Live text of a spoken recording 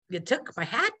You took my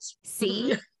hat?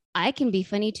 See, I can be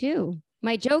funny too.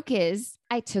 My joke is,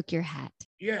 I took your hat.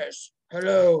 Yes.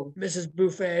 Hello, Mrs.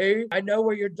 Buffet. I know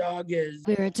where your dog is.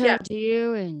 We return to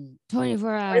you in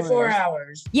 24 hours. 24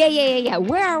 hours. Yeah.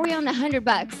 Where are we on the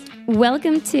 $100?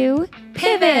 Welcome to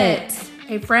Pivot,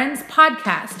 a Friends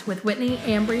podcast with Whitney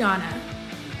and Brianna.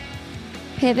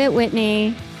 Pivot,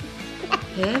 Whitney.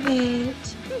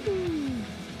 Pivot.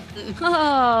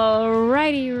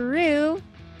 Alrighty, Roo.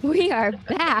 We are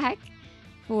back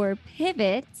for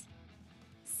Pivot,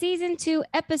 Season 2,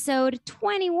 Episode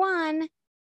 21,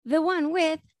 the one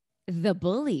with the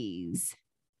bullies.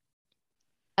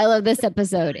 I love this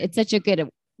episode. It's such a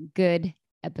good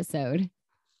episode.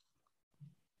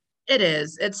 It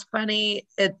is. It's funny.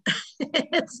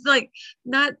 It's like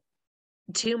not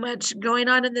too much going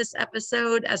on in this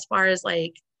episode as far as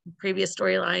like previous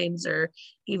storylines or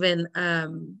even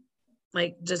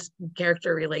like just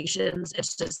character relations.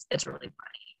 It's really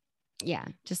funny. Yeah,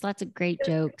 just lots of great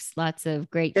jokes, lots of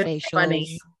great Good, facials.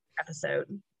 funny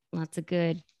episode. Lots of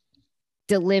good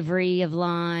delivery of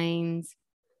lines.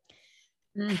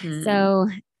 Mm-hmm. So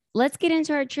let's get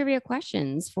into our trivia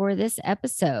questions for this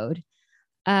episode.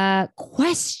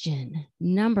 Question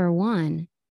number 1.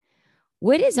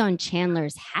 What is on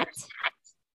Chandler's hat?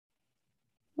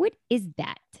 What is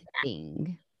that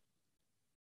thing?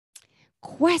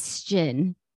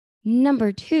 Question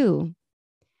number 2.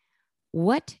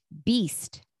 What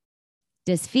beast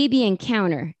does Phoebe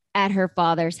encounter at her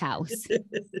father's house?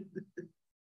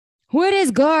 What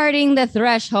is guarding the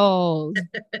threshold?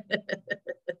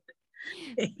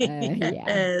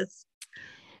 Yes.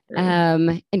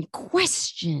 And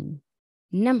question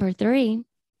number 3.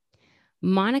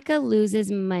 Monica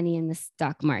loses money in the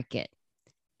stock market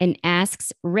and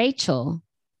asks Rachel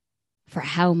for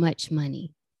how much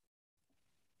money.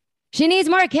 She needs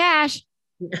more cash.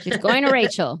 She's going to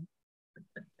Rachel.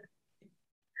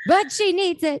 But she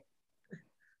needs it.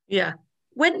 Yeah.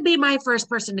 Wouldn't be my first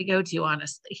person to go to,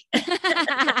 honestly.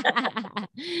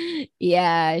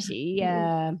 Yeah, she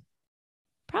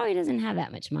probably doesn't have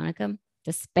that much, Monica,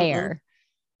 to spare,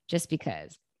 just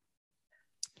because.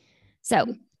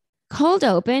 So, cold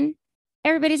open.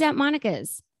 Everybody's at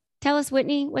Monica's. Tell us,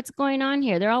 Whitney, what's going on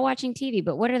here? They're all watching TV,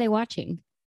 but what are they watching?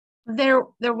 They're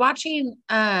watching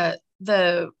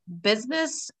the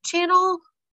business channel.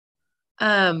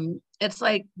 It's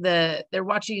like they're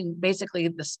watching basically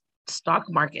the stock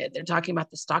market. They're talking about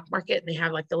the stock market, and they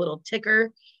have like the little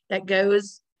ticker that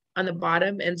goes on the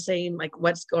bottom and saying like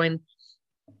what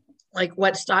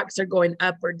stocks are going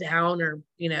up or down, or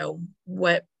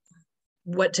what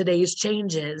today's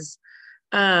changes.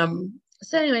 So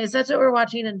anyways, that's what we're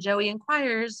watching. And Joey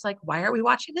inquires, like, why are we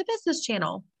watching the business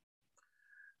channel?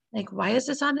 Like, why is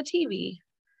this on the TV?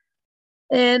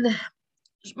 And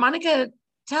Monica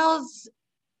tells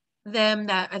them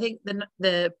that I think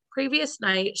the previous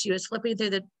night she was flipping through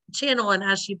the channel, and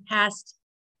as she passed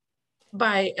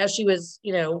by, as she was,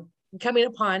 coming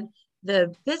upon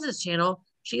the business channel,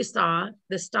 she saw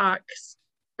the stock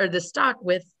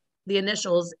with the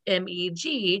initials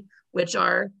MEG, which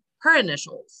are her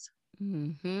initials.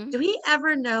 Mm-hmm. Do we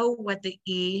ever know what the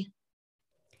E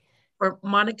for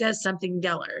Monica something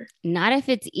Geller? Not if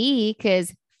it's E,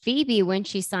 because Phoebe, when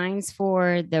she signs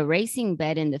for the racing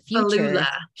bet in the future, Alula.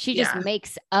 she just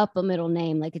makes up a middle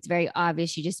name. Like, it's very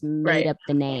obvious she just made up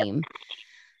the name.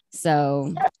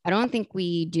 So I don't think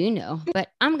we do know, but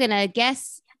I'm going to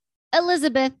guess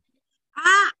Elizabeth.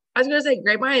 I was going to say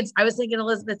great minds. I was thinking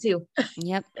Elizabeth too.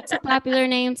 Yep. It's a popular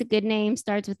name. It's a good name.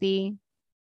 Starts with E.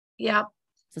 Yeah.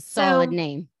 It's a solid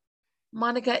name.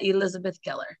 Monica Elizabeth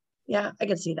Geller. Yeah, I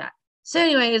can see that. So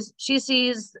anyways, she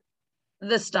sees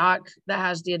the stock that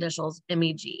has the initials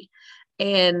MEG.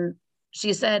 And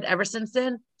she said ever since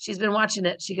then, she's been watching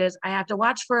it. She goes, I have to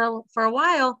watch for a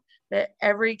while, but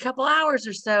every couple hours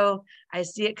or so, I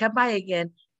see it come by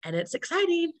again. And it's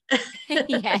exciting.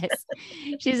 Yes.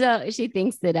 She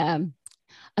thinks that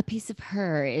a piece of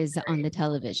her is on the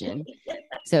television.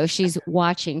 So she's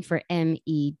watching for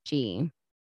MEG.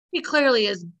 She clearly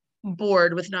is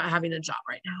bored with not having a job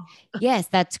right now. Yes,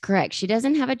 that's correct. She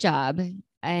doesn't have a job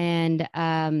and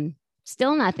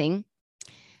still nothing.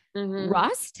 Mm-hmm.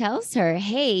 Ross tells her,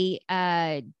 hey,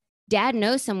 Dad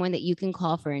knows someone that you can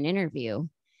call for an interview.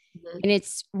 Mm-hmm. And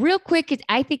it's real quick.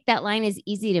 I think that line is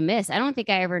easy to miss. I don't think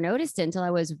I ever noticed it until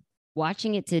I was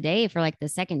watching it today for like the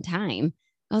second time.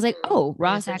 I was like, oh,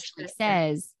 Ross actually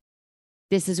says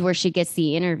this is where she gets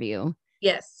the interview.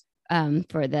 Yes.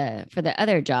 For the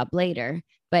other job later,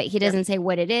 but he doesn't say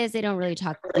what it is. They don't really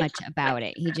talk much about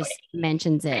it. He just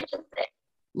mentions it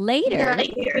later.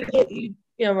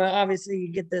 Obviously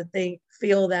you get the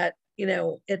feel that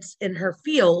it's in her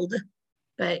field,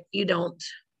 but you don't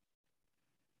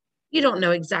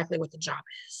know exactly what the job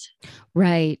is.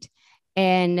 Right.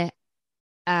 And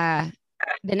the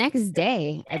next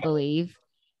day, I believe,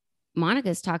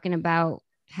 Monica's talking about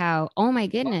how, oh my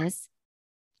goodness,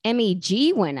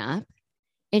 MEG went up.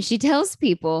 And she tells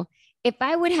people, if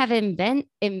I would have and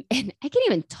I can't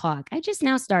even talk. I just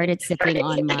now started sipping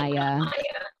on my,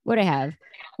 what I have,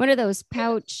 one of those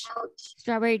pouch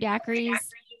strawberry daiquiris.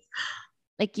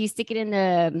 Like you stick it in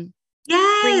the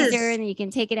freezer and then you can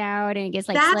take it out and it gets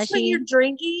like that's slushy. What you're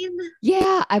drinking?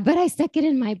 Yeah, but I stuck it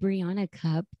in my Brianna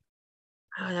cup.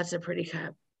 Oh, that's a pretty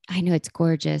cup. I know, it's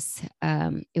gorgeous.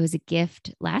 It was a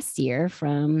gift last year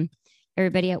from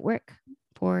everybody at work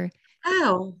for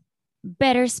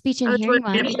better speech and hearing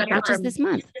month, which is this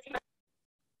month.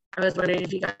 I was wondering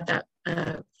if you got that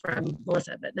from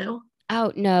Melissa, but no.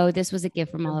 Oh no, this was a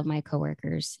gift from all of my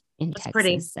coworkers in Texas.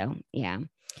 Pretty. So yeah,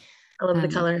 I love the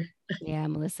color. Yeah,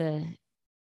 Melissa,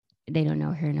 they don't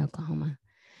know her in Oklahoma.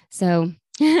 So,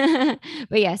 but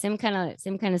yeah, same kind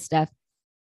of stuff.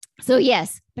 So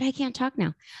yes, but I can't talk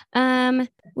now.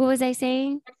 What was I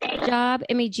saying? Job,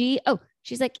 MEG. Oh,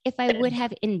 she's like, if I would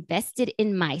have invested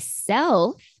in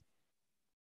myself,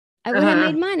 I would have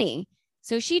made money.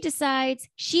 So she decides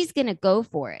she's going to go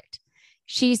for it.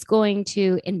 She's going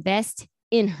to invest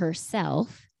in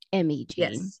herself, MEG.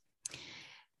 Yes.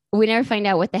 We never find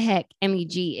out what the heck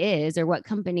MEG is or what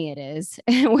company it is,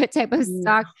 what type of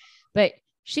stock. But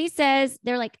she says,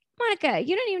 they're like, Monica,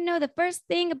 you don't even know the first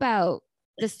thing about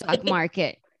the stock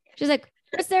market. She's like,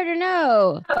 what's there to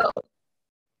know?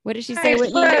 What did she say?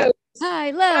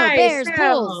 High, low, bears,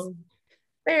 bulls.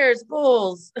 Bears,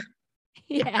 bulls.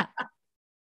 Yeah.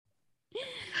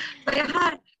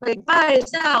 Like buy,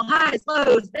 sell, highs,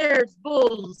 lows, bears,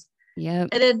 bulls. Yep.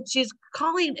 And then she's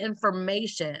calling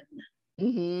information.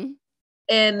 Mm-hmm.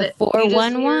 And the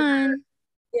 411.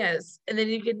 Yes. And then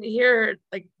you can hear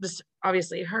like this,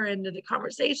 obviously her end of the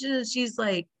conversation. And she's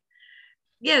like,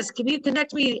 yes, can you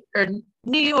connect me, or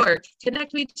New York,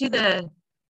 connect me to the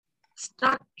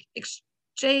stock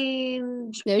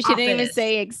exchange. No, she office. didn't even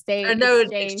say exchange. Or no,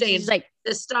 exchange. She's like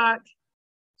the stock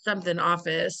something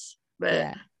office, but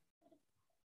yeah.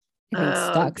 I think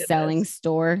stock selling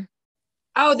store.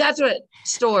 Oh, that's what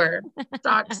store.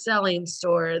 Stock selling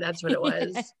store. That's what it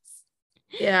was. Yes.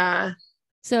 Yeah.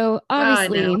 So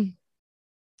obviously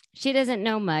she doesn't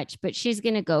know much, but she's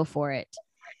going to go for it.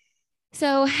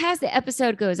 So as the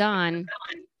episode goes on,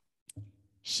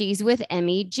 she's with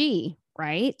MEG,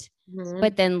 right? Mm-hmm.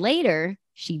 But then later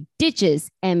she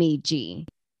ditches MEG.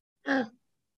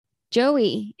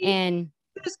 Joey and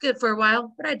it was good for a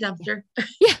while, but I dumped her.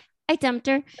 Yeah, I dumped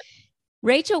her.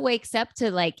 Rachel wakes up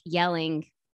to like yelling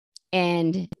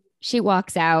and she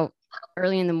walks out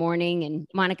early in the morning and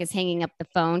Monica's hanging up the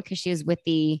phone because she was with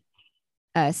the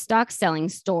stock selling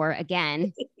store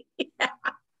again. Yeah.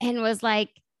 And was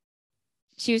like,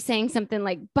 she was saying something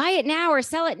like, buy it now or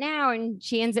sell it now. And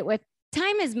she ends it with,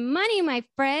 time is money, my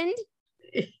friend.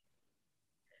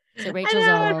 So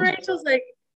Rachel's like,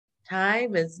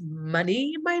 time is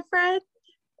money, my friend.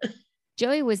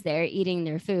 Joey was there eating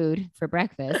their food for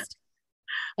breakfast.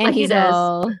 And he's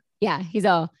all, you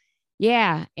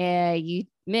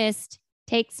missed,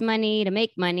 takes money to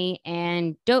make money,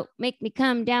 and don't make me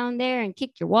come down there and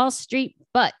kick your Wall Street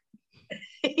butt.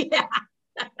 Yeah.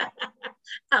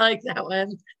 I like that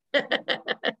one.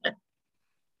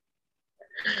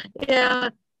 Yeah.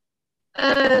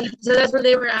 So that's what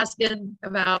they were asking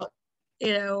about,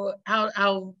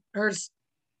 how her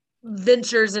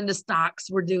ventures into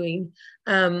stocks were doing.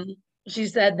 She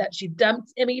said that she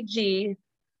dumped MEG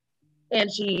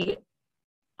and she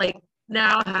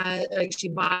now she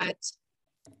bought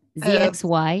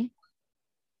ZXY,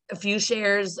 a few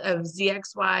shares of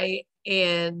ZXY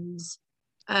and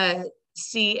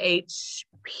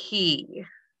CHP.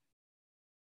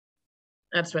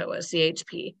 That's what it was,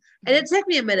 CHP. And it took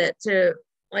me a minute to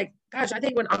I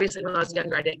think when I was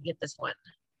younger, I didn't get this one.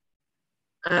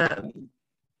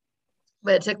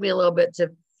 But it took me a little bit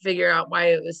to figure out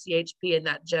why it was CHP in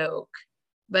that joke.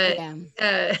 But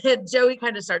Joey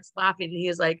kind of starts laughing and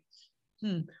he's like,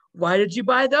 why did you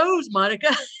buy those,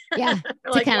 Monica? Yeah.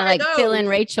 To kind of fill in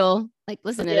Rachel,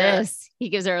 listen to this. He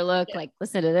gives her a look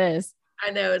listen to this.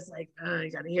 I know, it's like, oh,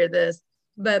 you got to hear this.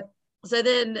 But so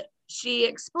then she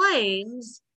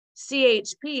explains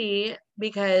CHP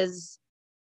because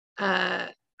I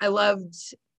loved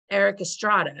Eric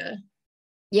Estrada.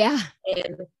 Yeah.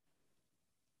 And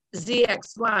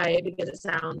ZXY because it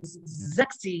sounds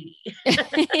sexy.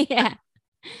 Yeah.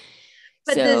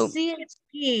 But the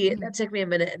CHP, that took me a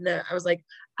minute. And I was like,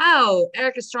 oh,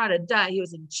 Eric Estrada, duh, he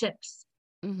was in Chips.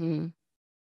 Mm-hmm.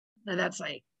 And that's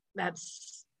where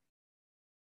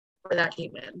that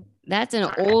came in. That's an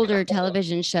older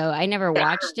television show. I never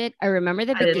watched it. I remember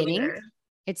the beginning.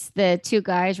 It's the two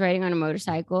guys riding on a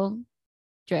motorcycle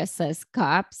dressed as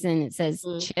cops, and it says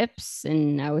Chips.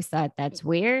 And I always thought that's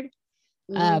weird.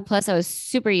 Plus, I was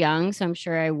super young, so I'm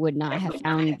sure I would not have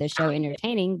found the show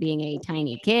entertaining being a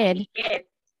tiny kid.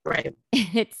 Right.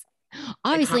 It's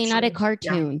obviously not a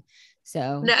cartoon. Yeah.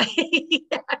 So, no,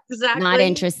 yeah, exactly. Not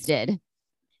interested.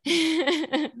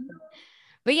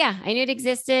 But yeah, I knew it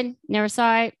existed. Never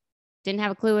saw it. Didn't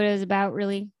have a clue what it was about,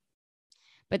 really.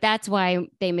 But that's why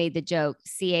they made the joke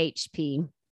CHP.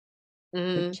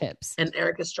 Chips. And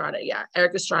Erik Estrada. Yeah.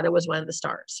 Erik Estrada was one of the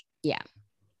stars. Yeah.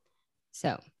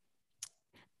 So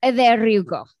there you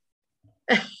go.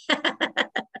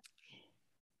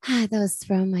 That was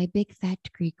from my big fat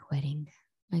Greek wedding.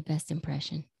 My best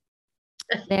impression.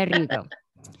 There you go.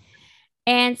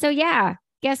 And so, yeah,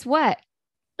 guess what?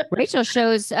 Rachel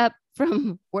shows up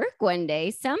from work one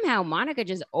day. Somehow Monica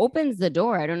just opens the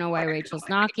door. I don't know why Rachel's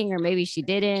knocking, or maybe she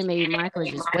didn't. Maybe Monica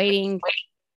was just waiting.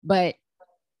 But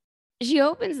she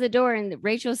opens the door and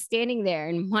Rachel's standing there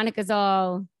and Monica's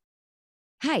all,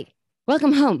 "Hi,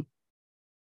 welcome home.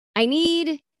 I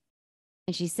need,"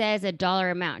 and she says a dollar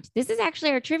amount. This is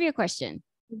actually our trivia question.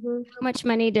 How much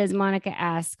money does Monica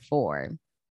ask for?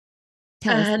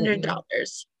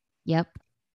 $100. Yep.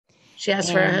 She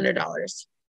asked for $100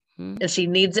 and she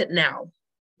needs it now.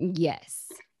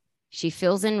 Yes. She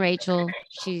fills in Rachel.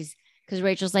 Because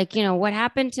Rachel's like, what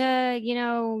happened to,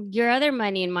 your other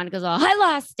money? And Monica's all, "I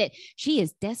lost it." She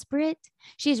is desperate.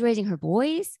 She's raising her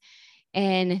voice.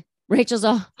 And Rachel's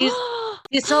all,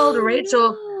 she told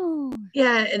Rachel, no.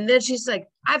 Yeah. And then she's like,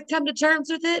 "I've come to terms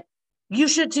with it. You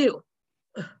should too."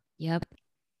 Yep.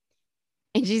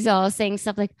 And she's all saying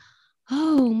stuff like,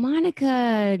 "Oh, Monica."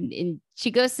 And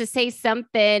she goes to say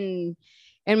something.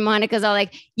 And Monica's all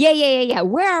like, yeah.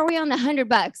 Where are we on the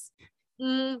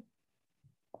 $100?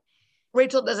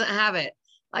 Rachel doesn't have it.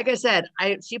 Like I said,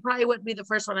 she probably wouldn't be the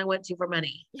first one I went to for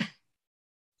money.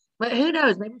 But who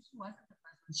knows? Maybe she wasn't the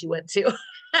first one she went to.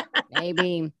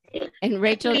 Maybe. And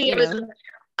Rachel, it was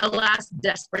a last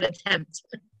desperate attempt.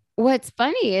 What's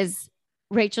funny is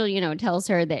Rachel, tells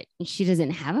her that she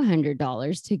doesn't have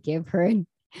 $100 to give her. And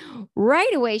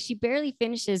right away, she barely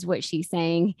finishes what she's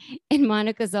saying. And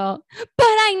Monica's all, "But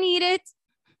I need it."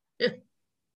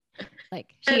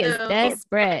 Like, she is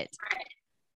desperate.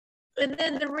 And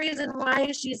then the reason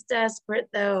why she's desperate,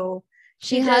 though,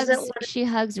 she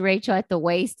hugs Rachel at the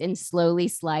waist and slowly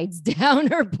slides down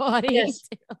her body. Yes.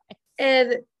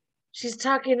 And she's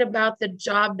talking about the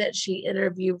job that she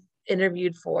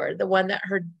interviewed for, the one that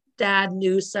her dad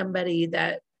knew somebody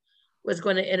that was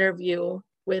going to interview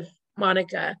with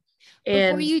Monica.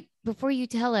 And before you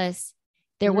tell us,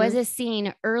 there was a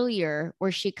scene earlier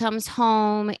where she comes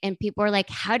home and people are like,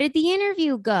 "How did the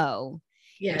interview go?"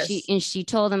 Yes. And she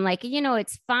told them, like,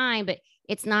 it's fine, but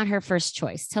it's not her first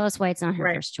choice. Tell us why it's not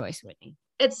her first choice, Whitney.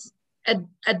 It's a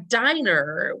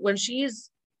diner when she's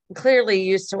clearly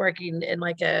used to working in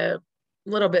like a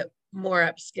little bit more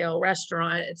upscale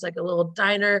restaurant. It's like a little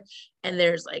diner, and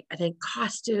there's like, I think,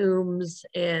 costumes,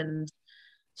 and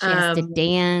she has to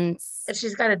dance. And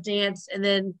she's got to dance, and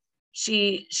then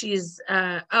it's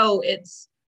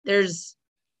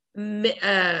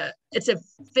a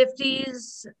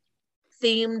 50s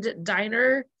themed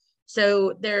diner.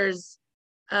 So there's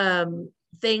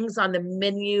things on the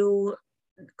menu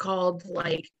called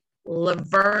like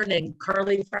Laverne and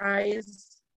Curly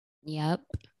Fries. Yep.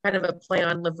 Kind of a play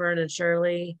on Laverne and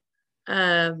Shirley.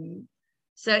 So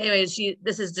anyway,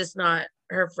 this is just not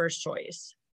her first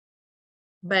choice.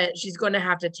 But she's going to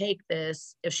have to take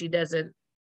this if she doesn't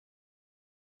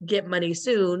get money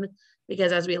soon,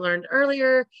 because as we learned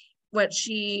earlier, what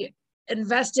she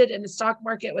invested in the stock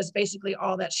market was basically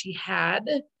all that she had,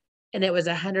 and it was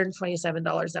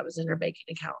 $127 that was in her banking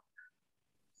account.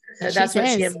 So that's what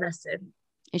she invested.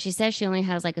 And she says she only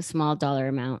has like a small dollar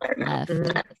amount left.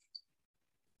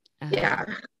 Yeah.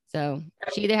 So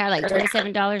she either had like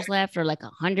 $27 left or like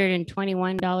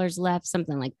 $121 left,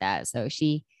 something like that. So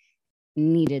she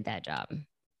needed that job.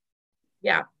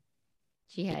 Yeah.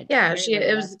 She had. Yeah. She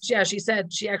actually said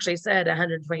 $127.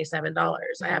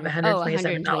 I have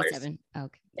 $127.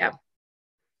 Okay. Yeah.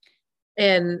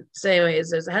 And so anyways,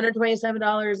 there's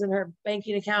 $127 in her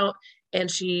banking account,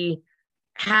 and she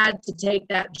had to take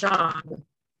that job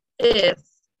if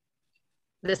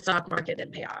the stock market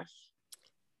didn't pay off.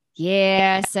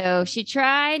 Yeah, so she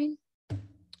tried,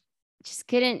 just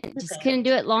couldn't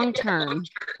do it long term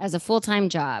as a full-time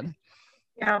job.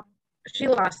 Yeah, she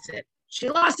lost it. She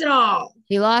lost it all.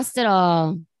 She lost it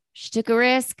all. She took a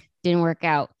risk, didn't work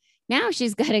out. Now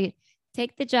she's got to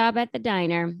take the job at the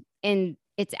diner. And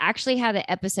it's actually how the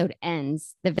episode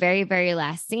ends. The very, very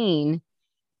last scene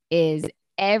is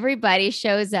everybody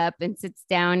shows up and sits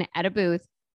down at a booth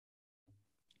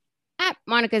at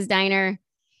Monica's diner.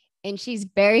 And she's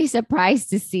very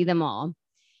surprised to see them all.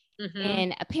 Mm-hmm.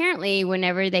 And apparently,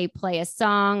 whenever they play a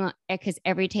song, because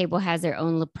every table has their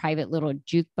own private little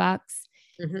jukebox.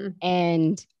 Mm-hmm.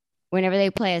 And whenever they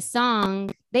play a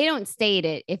song, they don't state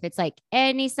it if it's like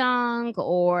any song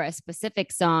or a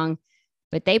specific song,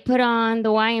 but they put on the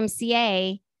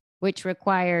YMCA, which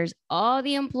requires all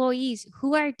the employees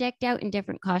who are decked out in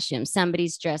different costumes.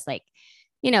 Somebody's dressed like,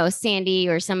 Sandy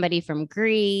or somebody from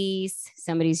Grease.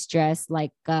 Somebody's dressed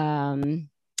like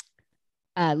Lucille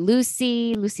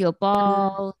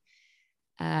Ball.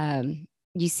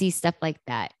 You see stuff like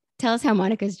that. Tell us how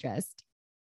Monica's dressed.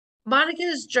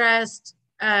 Monica's dressed.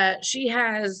 She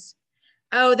has,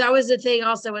 that was the thing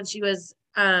also when she was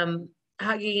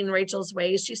hugging Rachel's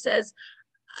waist. She says,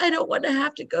 I don't want to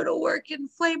have to go to work in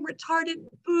flame retardant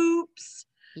boobs.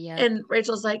 Yeah. And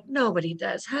Rachel's like, nobody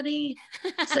does, honey.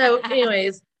 So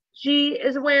anyways, she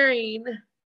is wearing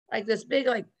like this big,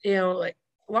 like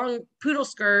long poodle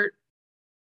skirt,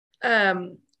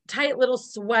 tight little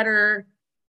sweater,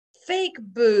 fake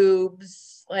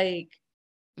boobs, like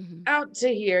out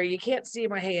to here. You can't see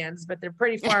my hands, but they're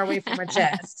pretty far away from my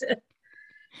chest.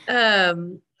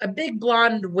 A big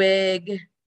blonde wig,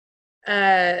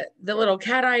 the little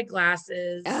cat eye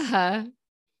glasses.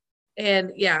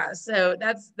 And yeah, so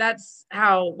that's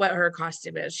what her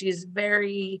costume is. She's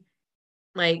very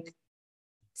like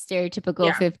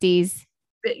stereotypical 50s.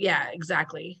 Yeah,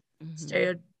 exactly.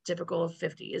 Stereotypical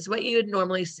 50s, what you would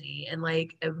normally see in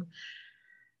like a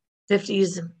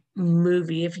 50s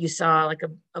movie if you saw like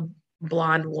a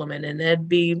blonde woman, and it'd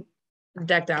be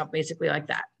decked out basically like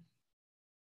that.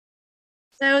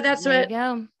 So that's there you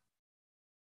go.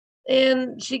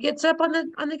 And she gets up on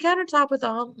the countertop with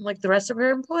all like the rest of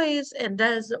her employees and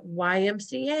does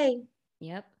YMCA.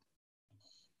 Yep.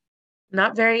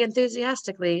 Not very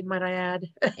enthusiastically, might I add.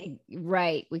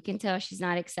 Right. We can tell she's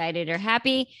not excited or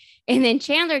happy. And then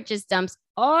Chandler just dumps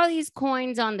all these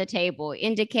coins on the table,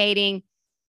 indicating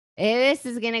this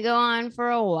is going to go on for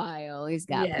a while. He's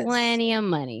got plenty of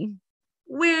money.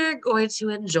 We're going to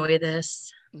enjoy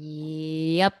this.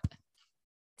 Yep.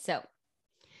 So,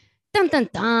 dun, dun,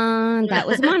 dun. That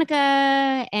was Monica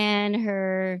and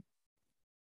her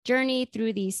journey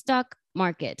through the stock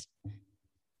market.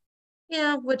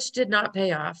 Yeah, which did not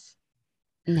pay off.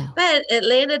 No. But it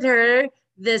landed her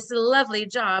this lovely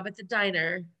job at the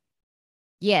diner.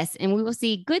 Yes, and we will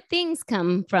see good things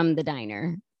come from the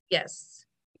diner. Yes.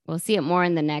 We'll see it more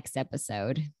in the next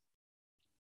episode.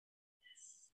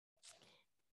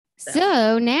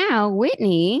 So now,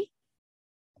 Whitney,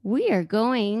 we are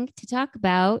going to talk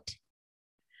about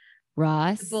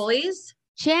Ross, the bullies,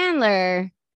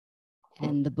 Chandler,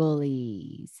 and the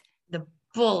bullies. The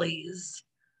bullies.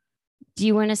 Do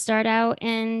you want to start out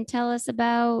and tell us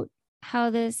about how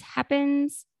this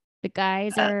happens? The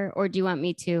guys are, or do you want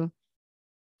me to?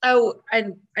 Oh, I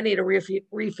need a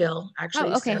refill,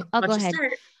 actually. Oh, okay. So I'll go ahead.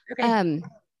 Okay.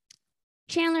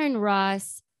 Chandler and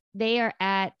Ross, they are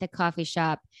at the coffee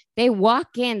shop. They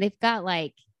walk in, they've got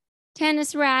like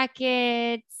tennis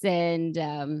rackets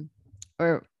and,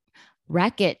 or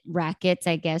rackets,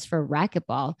 I guess, for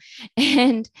racquetball.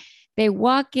 And they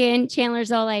walk in,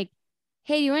 Chandler's all like,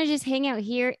 hey, you want to just hang out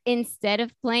here instead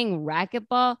of playing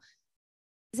racquetball?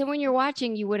 So when you're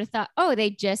watching, you would have thought, oh, they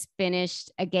just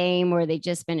finished a game or they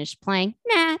just finished playing.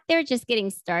 Nah, they're just getting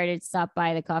started, stopped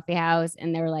by the coffee house,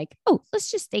 and they're like, oh,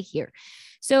 let's just stay here.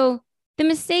 So they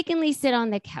mistakenly sit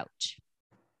on the couch.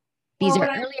 These are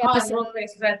early episodes. Real quick,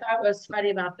 what I thought was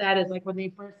funny about that is like when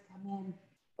they first come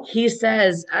in, he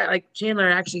says, like Chandler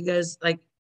actually goes like,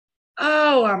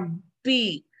 oh, I'm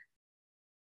beat.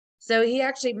 So he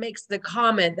actually makes the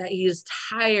comment that he's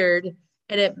tired,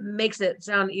 and it makes it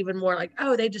sound even more like,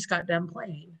 oh, they just got done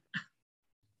playing.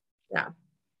 Yeah.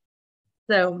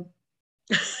 So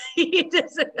he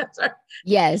doesn't.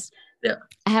 Yes. Yeah.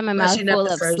 I have my mouth full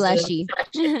of slushy.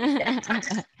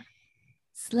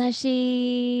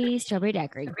 Slushy strawberry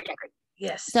daiquiri.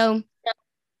 Yes. So,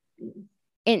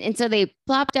 and so they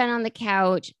plop down on the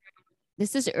couch.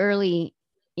 This is early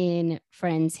in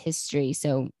Friends history.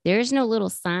 So there's no little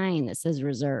sign that says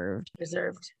reserved.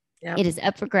 Yeah. It is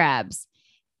up for grabs.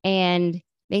 And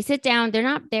they sit down. They're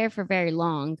not there for very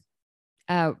long.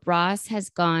 Ross has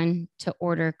gone to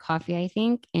order coffee, I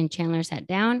think, and Chandler sat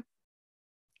down.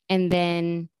 And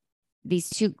then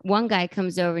one guy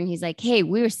comes over and he's like, hey,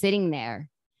 we were sitting there.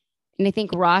 And I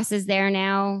think Ross is there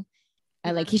now.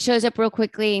 Like he shows up real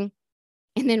quickly.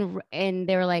 And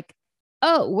they were like,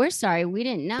 oh, we're sorry, we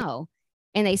didn't know.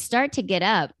 And they start to get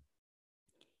up,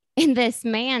 and this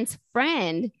man's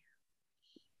friend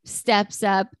steps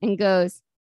up and goes,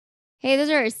 hey, those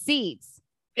are our seats.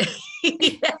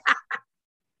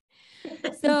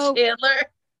 So Chandler,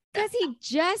 because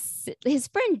his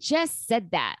friend just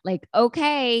said that, like,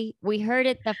 okay, we heard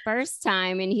it the first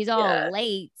time, and he's all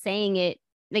late saying it,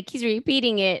 like he's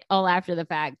repeating it all after the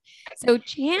fact. So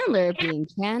Chandler, being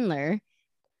Chandler,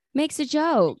 makes a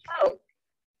joke.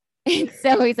 And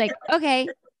so he's like, okay,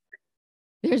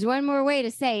 there's one more way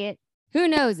to say it. Who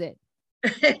knows it?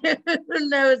 Who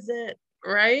knows it,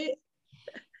 right?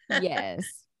 Yes.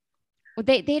 Well,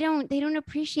 they don't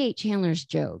appreciate Chandler's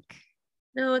joke.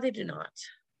 No, they do not.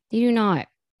 They do not.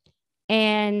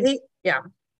 And yeah.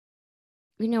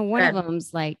 You know, one of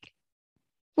them's like,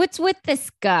 what's with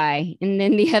this guy? And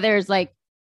then the other's like,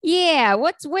 yeah,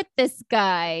 what's with this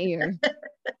guy?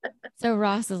 So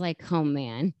Ross is like, oh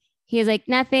man. He's like,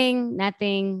 nothing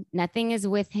is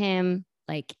with him.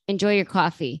 Like, enjoy your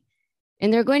coffee.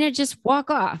 And they're going to just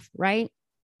walk off, right?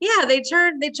 Yeah, they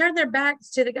turned their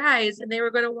backs to the guys and they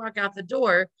were going to walk out the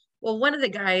door. Well, one of the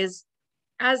guys,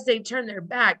 as they turned their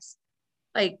backs,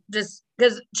 like, just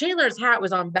because Chandler's hat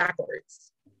was on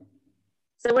backwards.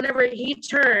 So whenever he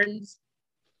turns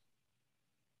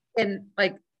and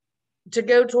like to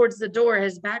go towards the door,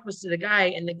 his back was to the guy,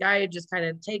 and the guy just kind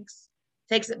of takes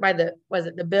it by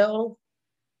the bill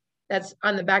that's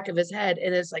on the back of his head,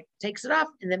 and it's like takes it off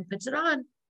and then puts it on.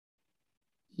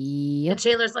 Yep. And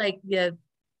Chandler's like, you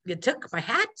took my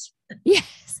hat?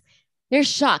 Yes. They're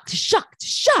shocked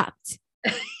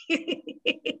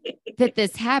that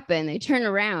this happened. They turn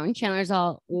around. Chandler's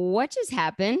all, what just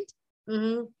happened?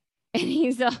 Mm-hmm. And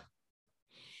he's all,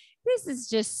 this is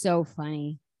just so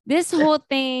funny. This whole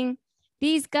thing,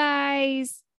 these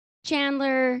guys,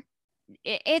 Chandler,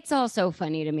 it's all so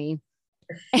funny to me.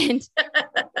 And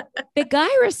the guy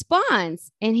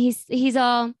responds, and he's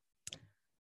all,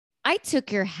 I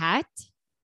took your hat.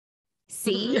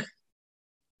 See,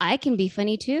 I can be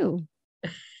funny too.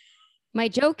 My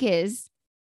joke is,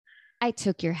 I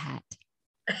took your hat.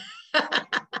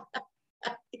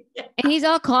 And he's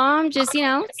all calm, just,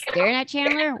 staring at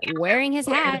Chandler, wearing his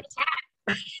hat.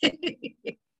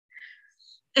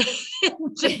 Is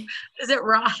it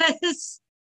Ross?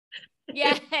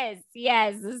 Yes.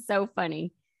 This is so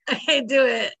funny. Okay, do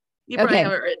it. You probably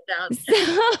have it written down.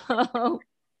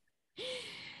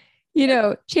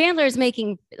 So, Chandler's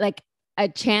making like a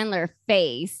Chandler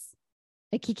face.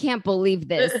 Like, he can't believe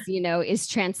this, is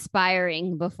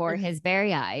transpiring before his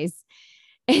very eyes.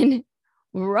 And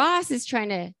Ross is trying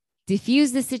to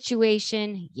diffuse the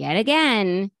situation yet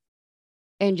again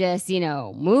and just,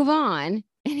 move on.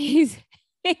 And he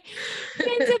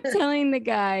ends up telling the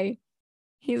guy,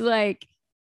 he's like,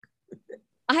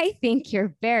 I think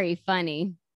you're very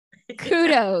funny.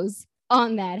 Kudos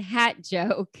on that hat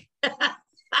joke.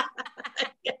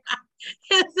 Yeah.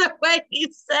 It's the way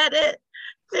he said it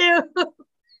too.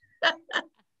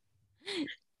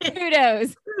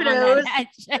 Kudos on that hat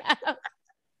joke.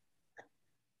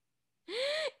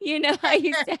 I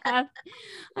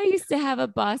used to have a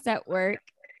boss at work,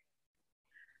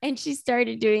 and she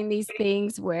started doing these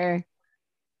things where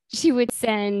she would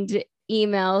send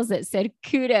emails that said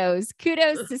kudos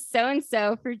to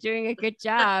so-and-so for doing a good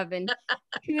job, and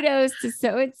kudos to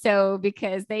so-and-so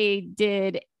because they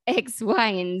did X, Y,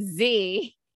 and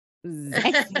Z.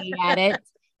 Sexy at it.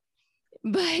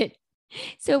 But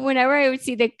so whenever I would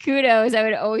see the kudos, I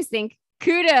would always think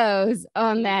kudos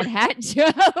on that hat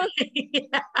joke.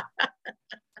 Yeah.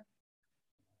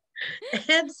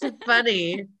 It's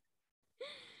funny.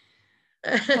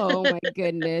 Oh my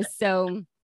goodness. So,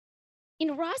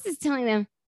 Ross is telling them,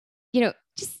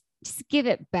 just give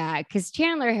it back, because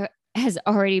Chandler has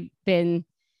already been,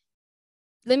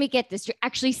 let me get this, you're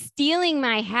actually stealing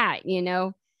my hat,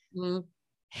 Mm-hmm.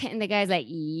 And the guy's like,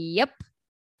 yep.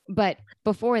 But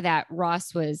before that,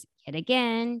 Ross was yet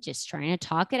again just trying to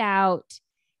talk it out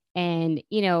and,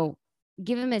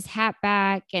 give him his hat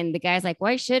back. And the guy's like,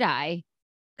 why should I?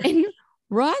 And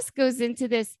Ross goes into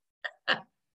this,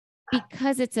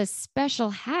 because it's a special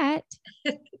hat.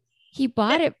 He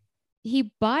bought it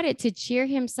to cheer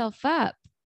himself up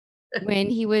when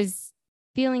he was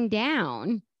feeling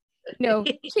down.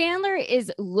 Chandler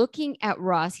is looking at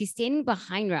Ross. He's standing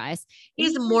behind Ross.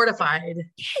 He's mortified.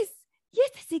 Yes,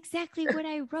 that's exactly what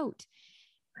I wrote.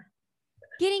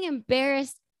 Getting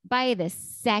embarrassed by the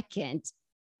second.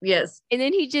 Yes. And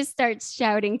then he just starts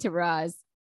shouting to Ross,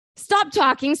 stop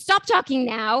talking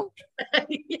now.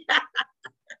 Yeah.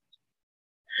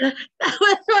 That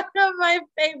was one of my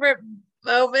favorite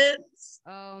moments.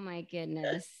 Oh my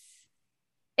goodness.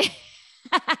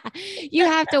 You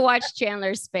have to watch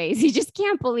Chandler's face. He just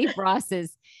can't believe Ross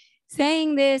is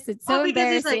saying this. It's so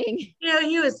embarrassing. He's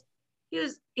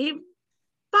like, he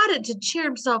bought it to cheer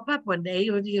himself up one day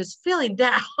when he was feeling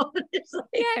down. It's like,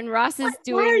 yeah, and Ross is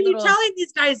doing. Why are you telling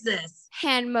these guys this?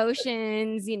 Hand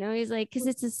motions, he's like, because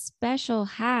it's a special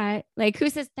hat. Like, who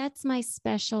says that's my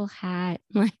special hat?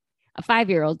 Like, a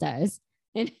 5-year-old does.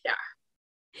 And yeah,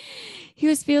 he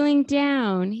was feeling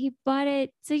down. He bought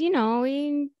it to,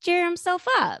 he cheer himself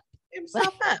up.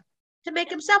 To make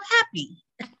himself happy.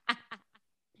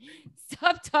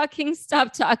 Stop talking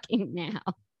now.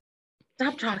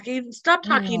 Stop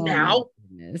talking now.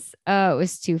 Oh, it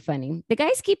was too funny. The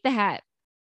guys keep the hat.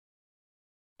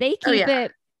 They keep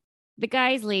it. The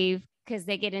guys leave because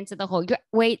they get into the whole,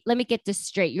 wait, let me get this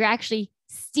straight. You're actually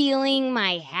stealing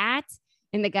my hat?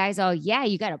 And the guy's all, yeah,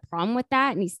 you got a problem with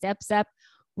that? And he steps up.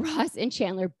 Ross and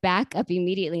Chandler back up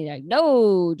immediately. They're like,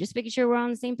 no, just making sure we're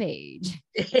on the same page.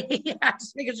 Yeah,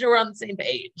 just making sure we're on the same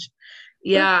page.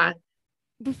 Yeah.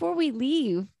 But before we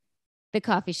leave the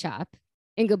coffee shop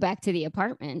and go back to the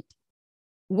apartment,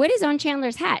 what is on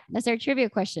Chandler's hat? That's our trivia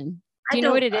question. Do you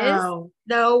know what it is?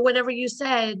 No, whenever you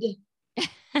said,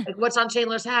 like, what's on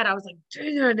Chandler's hat, I was like,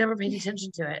 I never paid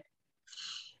attention to it.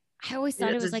 I always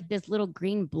thought it was like this little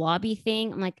green blobby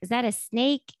thing. I'm like, is that a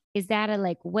snake? Is that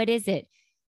what is it?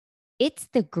 It's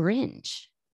the Grinch.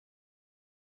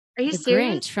 Are you the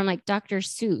serious? Grinch from like Dr.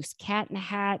 Seuss, Cat in the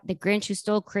Hat, the Grinch who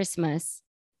stole Christmas,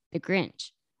 the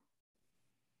Grinch.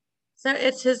 So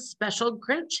it's his special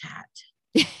Grinch hat.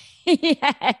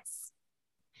 Yes.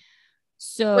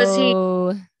 So was he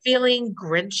feeling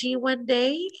Grinchy one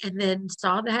day and then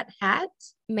saw that hat?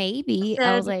 Maybe.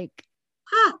 I was like,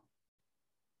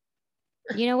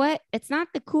 you know what? It's not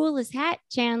the coolest hat,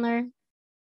 Chandler.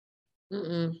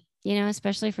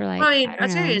 Especially for like, I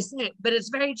tell you, but it's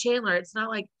very Chandler. It's not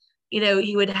like,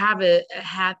 he would have a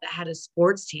hat that had a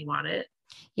sports team on it.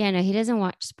 Yeah, no, he doesn't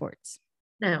watch sports.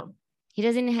 No. He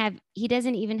doesn't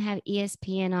even have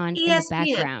ESPN on in the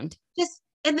background. Just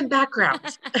in the background.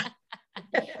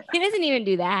 He doesn't even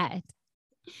do that.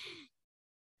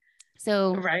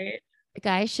 So right. The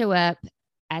guys show up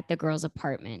at the girl's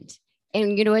apartment.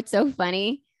 And you know what's so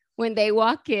funny? When they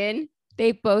walk in,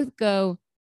 they both go,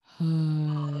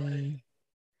 hi.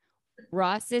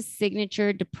 Ross's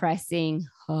signature depressing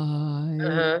hi.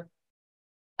 Uh-huh.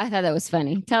 I thought that was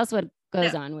funny. Tell us what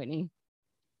goes on, Whitney.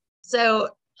 So,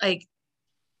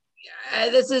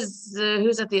 this is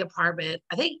who's at the apartment.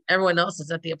 I think everyone else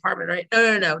is at the apartment, right?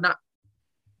 No, not.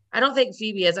 I don't think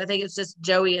Phoebe is. I think it's just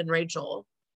Joey and Rachel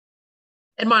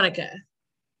and Monica.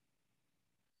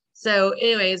 So,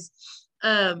 anyways,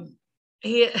 they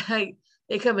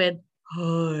come in,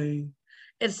 hi,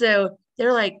 and so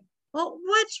they're like, well,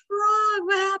 what's wrong?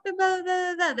 What happened? Blah,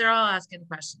 blah, blah. They're all asking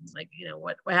questions like,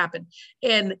 what happened?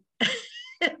 And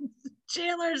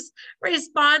Chandler's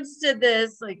response to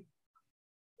this, like,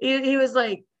 he was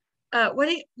like,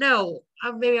 maybe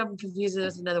I'm confusing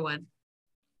this another one.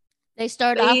 They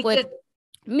start off with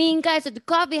mean guys at the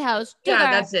coffee house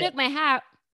took my hat.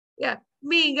 Yeah,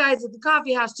 mean guys at the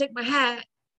coffee house took my hat.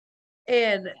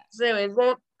 And so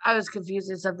anyways, I was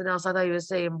confused with something else. I thought he was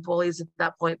saying bullies at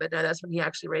that point, but no, that's when he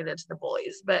actually ran into the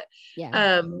bullies. But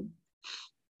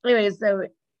anyways, so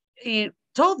he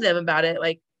told them about it,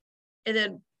 and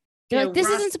then they're like, this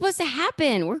isn't supposed to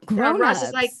happen. We're grown-ups. Ross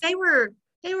is like, they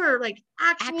were like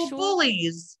actual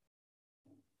bullies.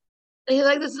 And he's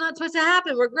like, this is not supposed to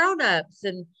happen. We're grown-ups.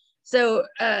 And so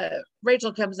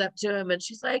Rachel comes up to him and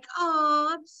she's like, oh,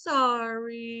 I'm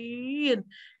sorry.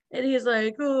 And he's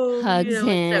like, oh, hugs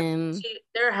him. So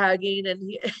they're hugging, and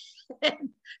and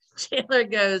Chandler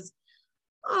goes,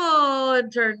 oh,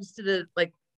 and turns to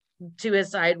to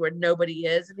his side where nobody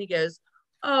is, and he goes,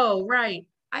 oh, right,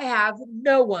 I have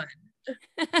no one.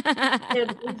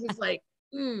 And he's just like,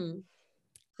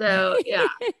 So yeah,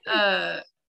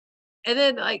 and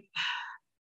then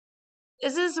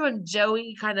is this when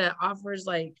Joey kind of offers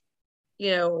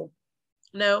no,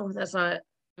 that's not.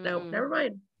 No, never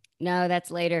mind. No, that's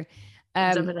later.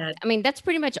 I mean, that's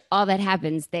pretty much all that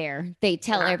happens there. They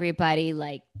tell everybody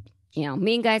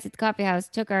mean guys at the coffee house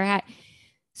took our hat.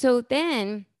 So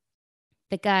then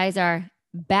the guys are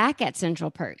back at Central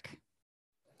Perk.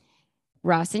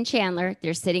 Ross and Chandler,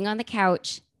 they're sitting on the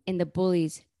couch and the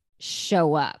bullies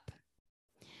show up.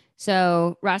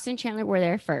 So Ross and Chandler were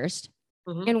there first.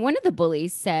 Mm-hmm. And one of the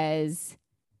bullies says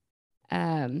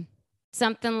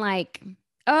something like,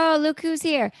 oh, look who's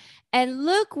here. And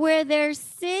look where they're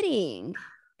sitting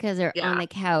because they're on the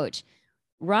couch.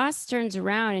 Ross turns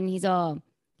around and he's all,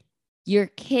 you're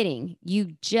kidding.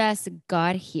 You just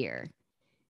got here.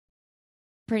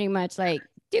 Pretty much like,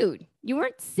 dude, You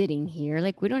weren't sitting here.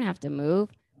 Like, we don't have to move.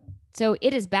 So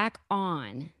it is back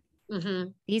on.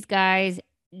 These guys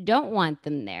don't want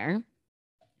them there.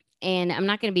 And I'm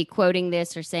not going to be quoting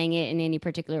this or saying it in any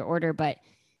particular order, but,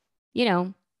 you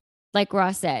know, like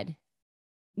Ross said,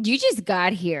 you just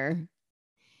got here.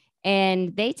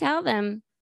 And they tell them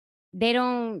they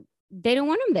don't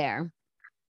want them there.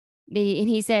 And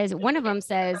he says, one of them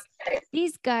says,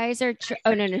 these guys are,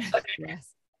 oh, no. Yes.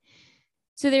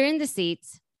 So they're in the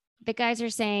seats. The guys are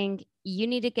saying, you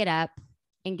need to get up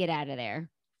and get out of there.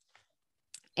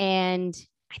 And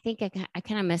I think I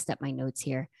kind of messed up my notes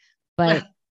here, but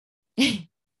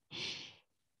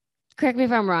correct me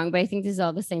if I'm wrong, but I think this is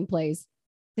all the same place,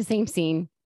 the same scene.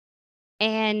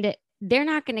 And they're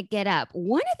not going to get up.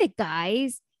 One of the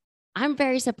guys, I'm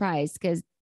very surprised because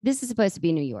this is supposed to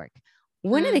be New York.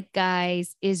 One of the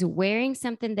guys is wearing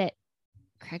something that,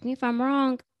 correct me if I'm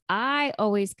wrong, I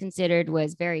always considered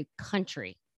was very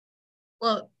country.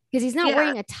 Well, because he's not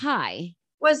wearing a tie.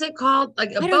 What's it called?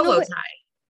 Like a bolo tie.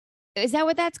 Is that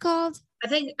what that's called? I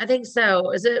think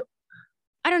so. Is it?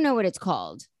 I don't know what it's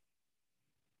called.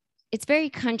 It's very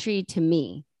country to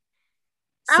me.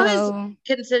 I always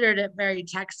considered it very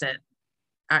Texan,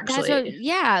 actually.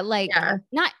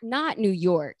 Not New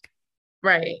York.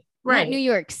 Right. Not New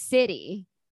York City.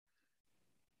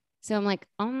 So I'm like,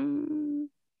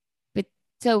 but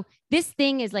so this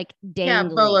thing is like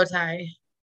dangling. Yeah, bolo tie.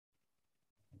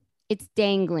 It's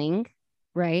dangling,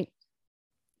 right?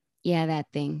 Yeah, that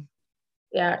thing.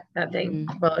 Yeah, that thing,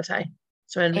 bolo tie.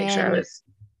 So I had to make sure I was.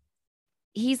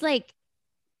 He's like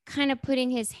kind of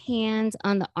putting his hands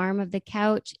on the arm of the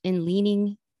couch and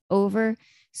leaning over.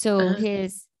 So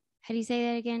his, how do you say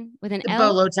that again? With an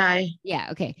L? Bolo tie. Yeah,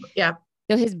 okay. Yeah.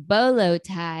 So his bolo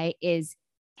tie is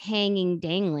hanging,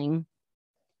 dangling.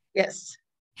 Yes.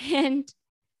 And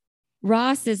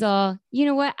Ross is all, you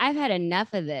know what? I've had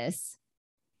enough of this.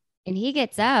 And he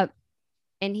gets up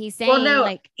and he's saying, well, no,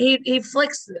 like, he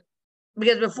flicks it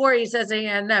because before he says he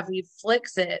had enough, he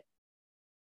flicks it.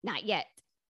 Not yet.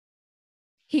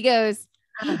 He goes,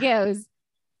 I've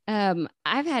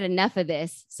had enough of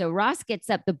this. So Ross gets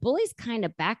up. The bullies kind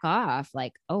of back off,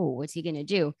 like, oh, what's he going to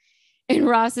do? And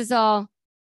Ross is all,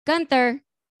 Gunther,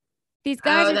 these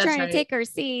guys are trying to take our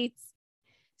seats.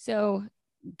 So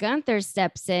Gunther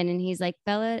steps in and he's like,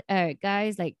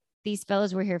 guys, like, these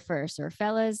fellas were here first, or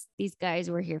fellas, these guys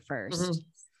were here first.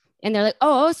 And they're like,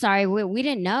 oh, sorry, we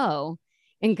didn't know.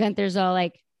 And Gunther's all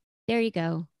like, there you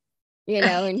go. You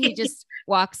know, and he just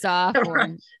walks off.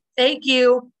 Thank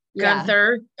you,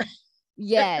 Gunther.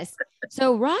 Yes.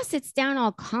 So Ross sits down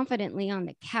all confidently on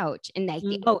the couch. And they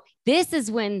think, oh, this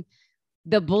is when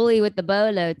the bully with the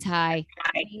bolo tie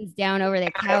leans down over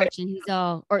the couch and he's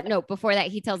all, or no, before that,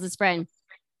 he tells his friend,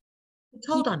 he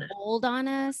told on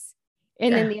us.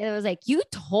 And then the other was like, you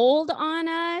told on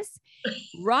us?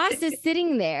 Ross is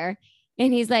sitting there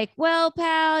and he's like, well,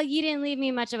 pal, you didn't leave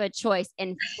me much of a choice,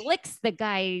 and flicks the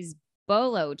guy's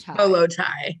bolo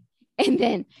tie. And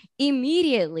then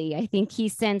immediately, I think he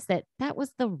sensed that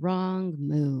was the wrong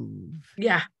move.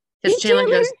 Yeah. Because Chandler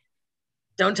goes,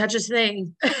 don't touch his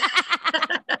thing.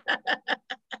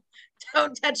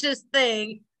 Don't touch his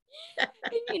thing. And,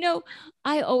 you know,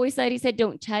 I always thought he said,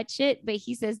 don't touch it, but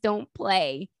he says, don't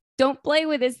play. Don't play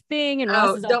with his thing. And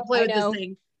Ross is don't play with this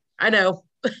thing. I know.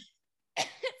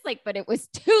 It's like, but it was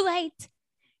too late.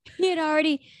 He had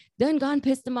already gone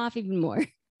pissed him off even more.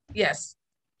 Yes.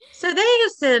 So they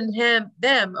send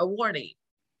them a warning.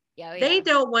 Yeah. They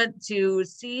don't want to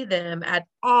see them at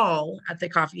all at the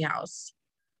coffee house.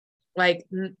 Like,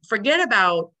 forget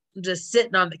about just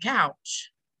sitting on the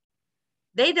couch.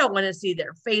 They don't want to see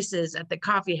their faces at the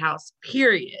coffee house,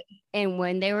 period. And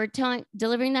when they were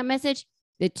delivering that message,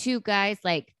 the two guys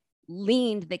like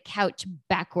leaned the couch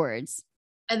backwards.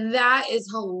 And that is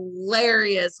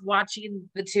hilarious, watching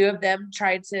the two of them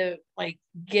try to like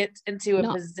get into a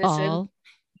position. All.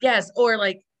 Yes. Or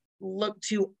like look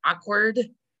too awkward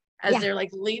as they're like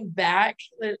leaned back.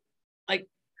 Like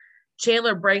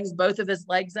Chandler brings both of his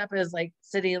legs up and is like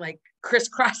sitting like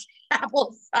crisscross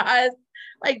applesauce,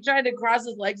 like trying to cross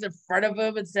his legs in front of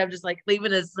him instead of just like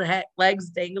leaving his legs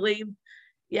dangling.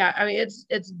 Yeah, I mean,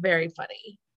 it's very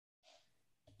funny.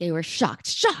 They were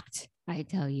shocked, I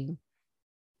tell you.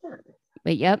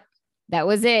 But yep, that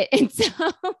was it. And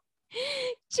so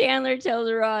Chandler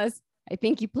tells Ross, I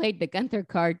think you played the Gunther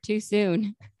card too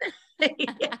soon.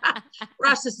 Yeah.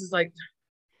 Ross just is like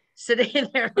sitting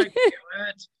there like,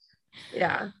 what?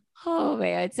 Yeah. Oh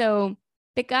man. So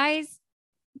the guys,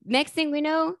 next thing we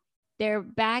know, they're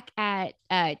back at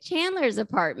Chandler's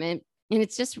apartment, and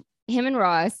it's just him and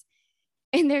Ross.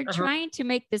 And they're trying to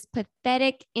make this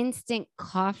pathetic instant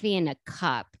coffee in a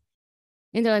cup.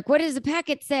 And they're like, what does the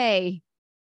packet say?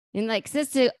 And like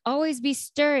says to always be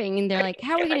stirring. And they're like,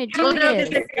 how are we going to do this?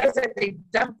 Because they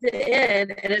dumped it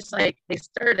in and it's like they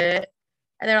stirred it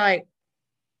and they're like,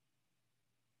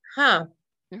 huh.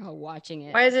 They're all watching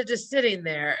it. Why is it just sitting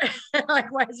there?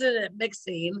 Like, why isn't it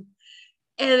mixing?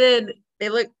 And then they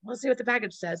look, we'll see what the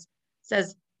package says. It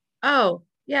says, oh,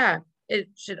 yeah, it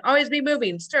should always be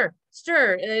moving. Stir.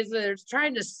 And they're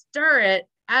trying to stir it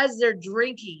as they're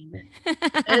drinking. And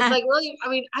it's like, really, I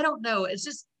mean, I don't know. It's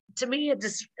just, to me,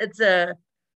 it's a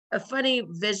funny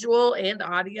visual and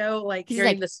audio, like He's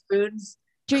hearing like, the spoons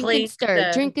drink and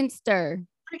stir, drink and stir.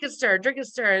 Drink and stir, drink and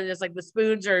stir. And it's like the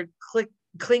spoons are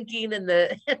clinking in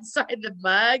the inside the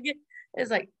mug. It's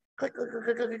like click, click,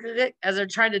 click, click, click, click, as they're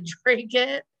trying to drink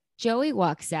it. Joey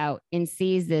walks out and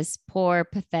sees this poor,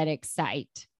 pathetic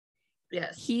sight.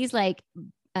 Yes. He's like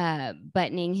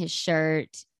buttoning his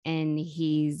shirt and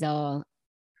he's all,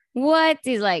 what?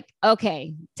 He's like,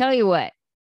 okay, tell you what,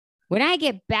 when I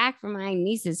get back from my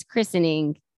niece's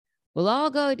christening, we'll all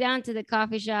go down to the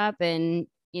coffee shop and,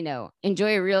 you know,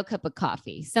 enjoy a real cup of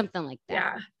coffee, something like that.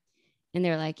 Yeah. And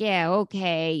they're like, yeah,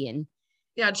 okay. And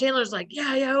yeah, Chandler's like,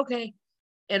 yeah, okay.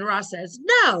 And Ross says,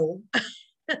 no.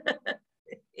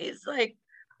 He's like,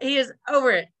 he is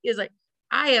over it. He's like,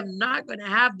 I am not going to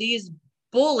have these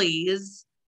bullies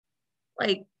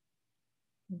like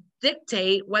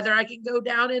dictate whether I can go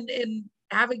down and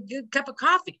have a good cup of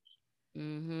coffee.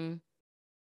 Mm-hmm.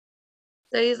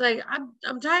 So he's like,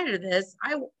 I'm tired of this.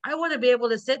 I want to be able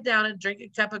to sit down and drink a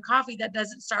cup of coffee that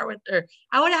doesn't start with, or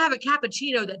I want to have a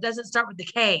cappuccino that doesn't start with the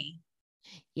K.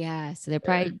 Yeah. So they're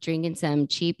probably drinking some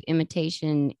cheap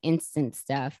imitation instant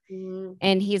stuff. Mm-hmm.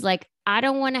 And he's like, I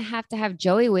don't want to have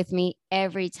Joey with me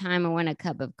every time I want a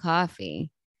cup of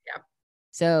coffee. Yeah.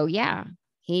 So yeah,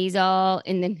 he's all,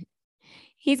 and then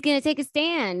he's going to take a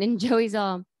stand. And Joey's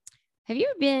all, have you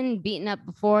ever been beaten up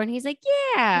before? And he's like,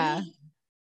 yeah.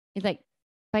 He's like,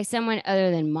 by someone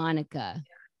other than Monica.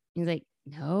 He's like,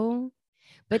 no.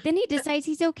 But then he decides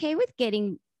he's okay with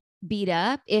getting beat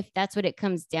up if that's what it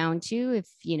comes down to, if,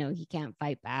 you know, he can't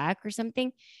fight back or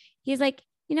something. He's like,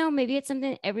 you know, maybe it's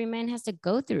something every man has to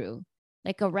go through,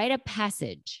 like a rite of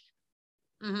passage.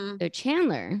 Mm-hmm. So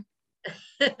Chandler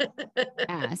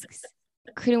asks,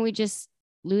 couldn't we just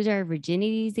lose our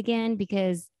virginities again?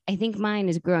 Because I think mine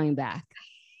is growing back.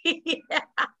 Yeah.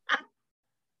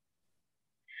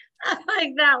 I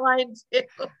like that line too.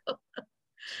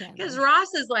 Because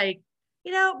Ross is like,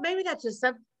 you know, maybe that's just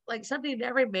something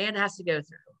every man has to go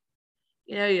through.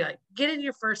 You know, you like get in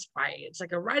your first fight. It's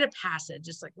like a rite of passage.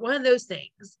 It's like one of those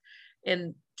things.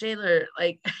 And Chandler,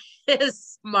 like,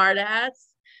 is smart ass.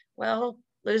 Well,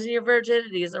 losing your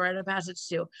virginity is a rite of passage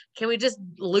too. Can we just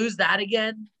lose that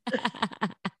again?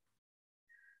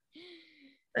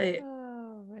 Like,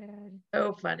 oh man.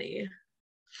 So funny.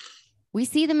 We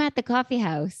see them at the coffee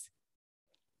house.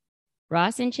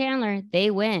 Ross and Chandler,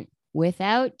 they went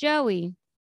without Joey.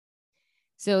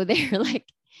 So they're like,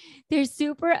 they're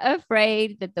super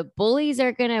afraid that the bullies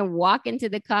are going to walk into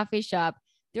the coffee shop.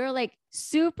 They're like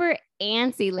super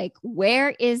antsy. Like, where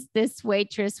is this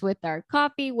waitress with our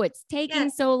coffee? What's taking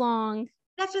so long?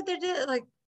 That's what they're doing. Like,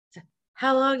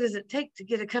 how long does it take to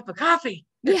get a cup of coffee?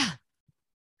 Yeah.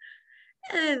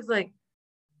 And it's like,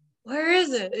 where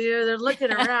is it? You know, they're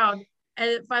looking around.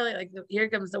 And finally, like, here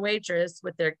comes the waitress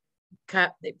with their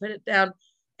cup. They put it down.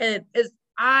 And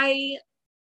I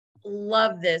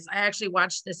love this. I actually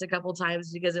watched this a couple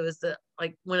times because it was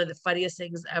one of the funniest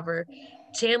things ever.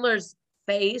 Chandler's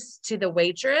face to the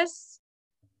waitress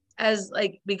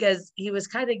because he was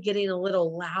kind of getting a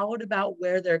little loud about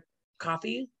where their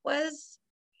coffee was.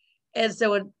 And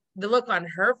so when the look on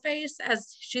her face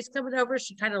as she's coming over,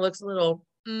 she kind of looks a little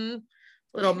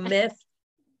miffed.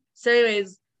 So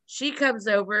anyways, she comes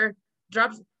over,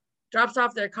 drops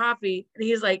off their coffee, and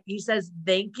he says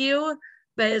thank you,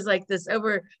 but it's like this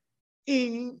over,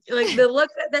 like the look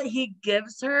that he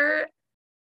gives her.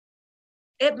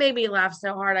 It made me laugh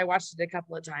so hard. I watched it a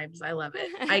couple of times. I love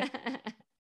it.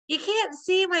 You can't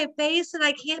see my face, and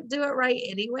I can't do it right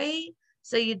anyway.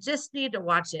 So you just need to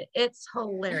watch it. It's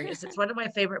hilarious. It's one of my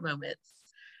favorite moments.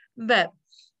 But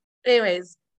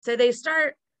anyways, so they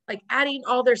start like adding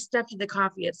all their stuff to the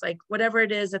coffee. It's like whatever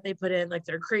it is that they put in, like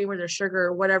their cream or their sugar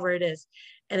or whatever it is.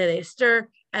 And then they stir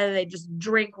and then they just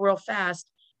drink real fast.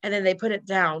 And then they put it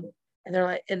down. And they're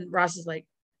like, and Ross is like,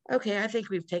 okay, I think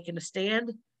we've taken a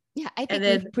stand. Yeah, I think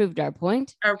we've proved our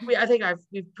point.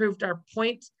 We've proved our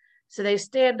point. So they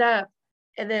stand up,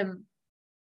 and then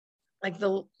like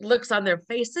the looks on their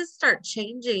faces start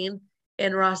changing.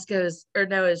 And Ross goes, or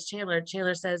no, it's Chandler.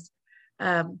 Chandler says,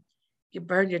 you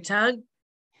burn your tongue,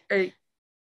 or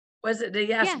Was it, did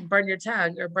he ask, burn your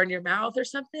tongue or burn your mouth or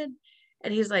something?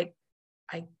 And he's like,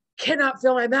 I cannot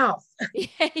feel my mouth.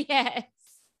 Yes.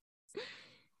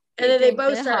 And then they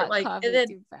both start like, and then,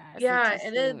 too fast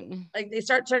and then like they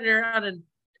start turning around and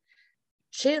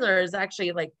Chandler is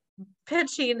actually like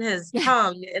pinching his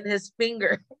tongue and his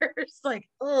fingers. Like,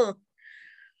 oh.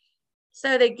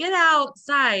 So they get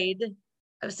outside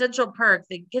of Central Perk.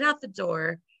 They get out the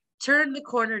door, turn the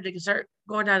corner to start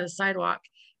going down the sidewalk,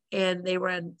 and they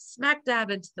run smack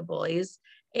dab into the bullies.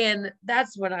 And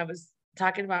that's what I was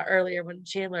talking about earlier when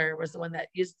Chandler was the one that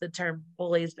used the term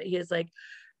bullies, but he was like,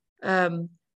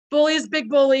 bullies, big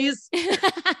bullies.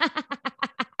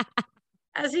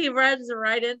 As he runs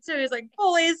right into, he's like,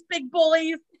 bullies, big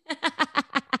bullies.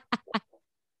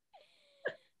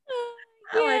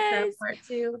 I like that part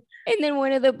too. And then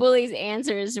one of the bullies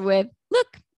answers with,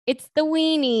 look, it's the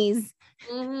weenies.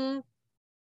 Mm-hmm.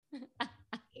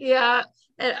 Yeah.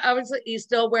 And I was like, he's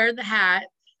still wearing the hat.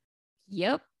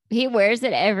 Yep. He wears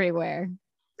it everywhere.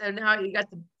 So now you got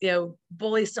the,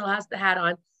 bully still has the hat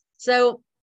on. So,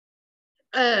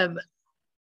 they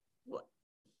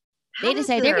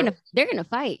decide they're gonna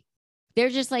fight. They're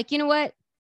just like, you know what?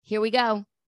 Here we go.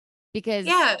 Because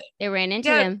they ran into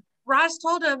him. Ross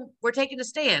told him, we're taking a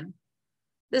stand.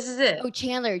 This is it. Oh,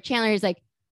 Chandler is like,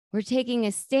 we're taking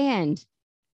a stand,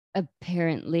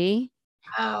 apparently.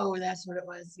 Oh, that's what it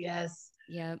was. Yes.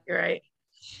 Yep. You're right.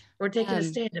 We're taking a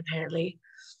stand, apparently.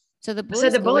 So the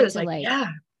bully was like,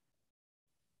 yeah.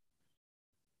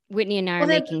 Whitney and I are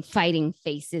making fighting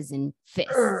faces and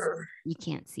fists. You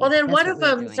can't see. Well, then one of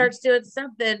them starts doing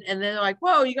something, and they're like,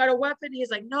 whoa, you got a weapon?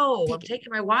 He's like, no, I'm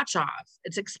taking my watch off.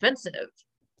 It's expensive.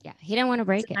 Yeah, he didn't want to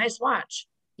break it. Nice watch.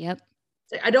 Yep.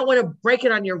 I don't want to break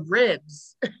it on your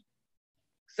ribs.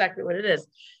 Exactly what it is.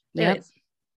 Yep.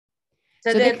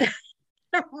 So then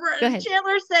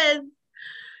Chandler says,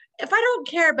 if I don't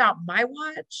care about my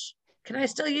watch, can I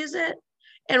still use it?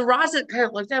 And Ross had kind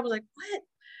of looked at him, was like, what?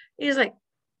 He's like,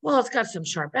 well, it's got some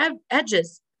sharp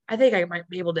edges. I think I might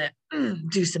be able to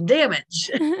do some damage.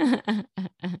 And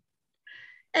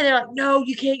they're like, no,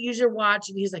 you can't use your watch.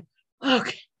 And he's like,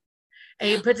 okay. And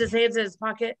he puts his hands in his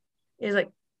pocket. He's like,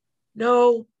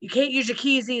 no, you can't use your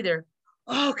keys either.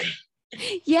 Okay.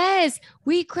 Yes,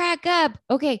 we crack up.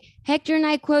 Okay, Hector and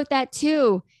I quote that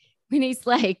too. When he's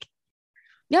like,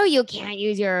 no, you can't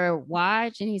use your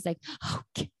watch. And he's like,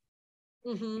 okay.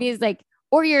 Mm-hmm. And he's like,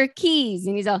 or your keys.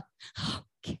 And he's all,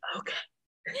 okay.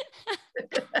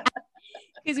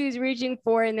 Because he was reaching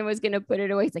for it and then was going to put it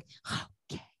away. He's like,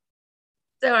 okay.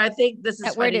 So I think this is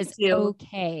that word is too.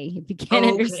 Okay. If you can't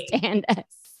understand us.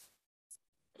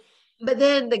 But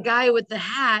then the guy with the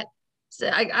hat, so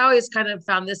I always kind of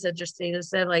found this interesting. It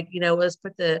said, like, let's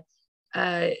put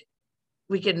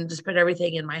we can just put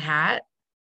everything in my hat.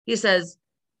 He says,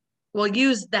 well,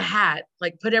 use the hat,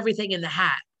 like put everything in the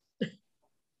hat.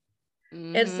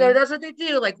 Mm-hmm. And so that's what they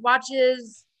do, like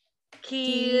watches,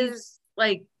 keys,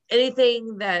 like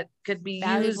anything that could be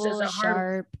used as a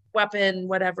hard weapon,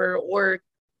 whatever, or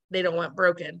they don't want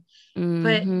broken.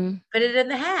 Mm-hmm. Put it in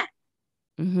the hat.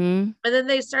 Mm-hmm. And then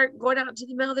they start going out to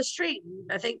the middle of the street.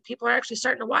 I think people are actually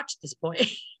starting to watch at this point.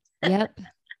 Yep.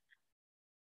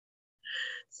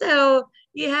 So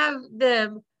you have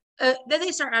them. Then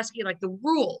they start asking like the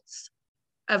rules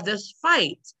of this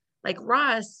fight. Like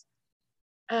Ross,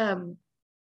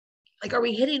 like, are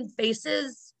we hitting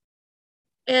faces?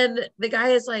 And the guy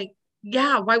is like,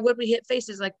 yeah, why would we hit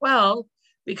faces? Like, well,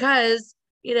 because,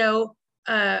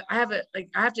 I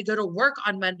have to go to work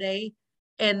on Monday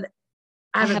and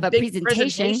I have a big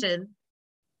presentation.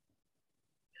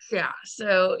 Yeah.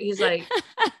 So he's like,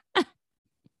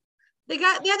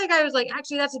 the other guy was like,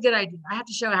 actually, that's a good idea. I have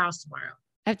to show a house tomorrow.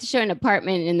 I have to show an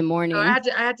apartment in the morning. I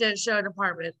had to show an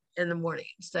apartment in the morning.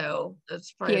 So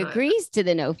that's probably he agrees to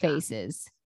the no faces.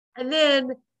 And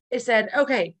then it said,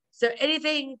 okay, so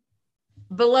anything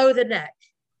below the neck.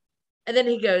 And then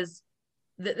he goes,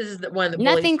 this is the one.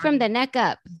 Nothing from the neck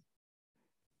up.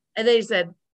 And then he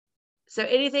said, so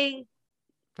anything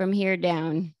from here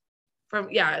down.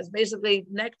 It's basically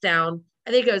neck down.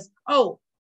 And then he goes,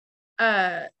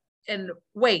 and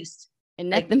waist. And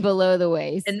nothing below the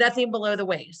waist. And nothing below the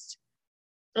waist.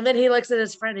 And then he looks at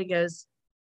his friend. He goes,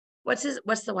 what's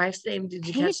the wife's name? Did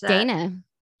you catch that? Dana.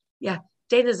 Yeah.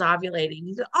 Dana's ovulating.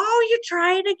 He goes, oh, you're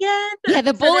trying again? Yeah.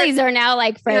 The bullies are now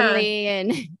like friendly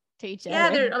and to each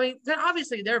other. Yeah.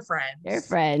 Obviously they're friends. They're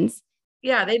friends.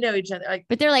 Yeah. They know each other. Like,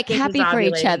 but they're like happy for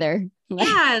each other.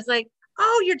 Yeah. It's like,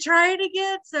 oh, you're trying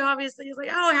again. So obviously he's like,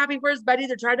 oh, happy for his buddy.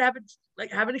 They're trying to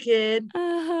having a kid,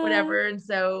 whatever. And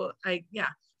so yeah.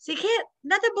 So you can't,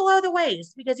 nothing below the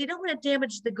waist because you don't want to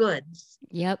damage the goods.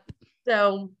 Yep.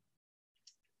 So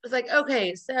it's like,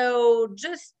 okay, so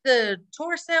just the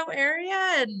torso area,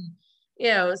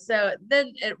 and so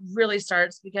then it really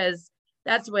starts, because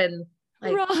that's when,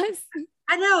 like, Ross.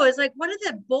 I know, it's like one of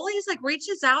the bullies like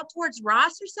reaches out towards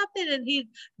Ross or something, and he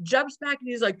jumps back and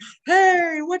he's like,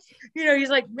 hey, what's, he's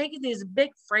like making these big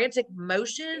frantic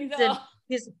motions, and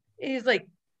he's like,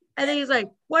 and then he's like,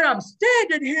 what, I'm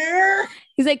standing here.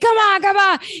 He's like, come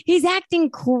on. He's acting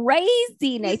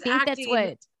crazy. And I think that's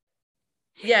what.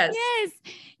 Yes.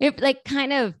 It like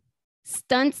kind of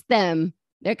stunts them.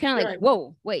 They're kind of like,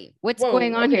 whoa, wait, what's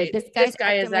going on here? This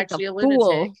guy is actually a lunatic.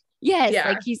 Fool. Yes,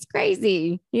 like he's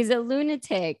crazy. He's a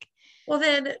lunatic. Well,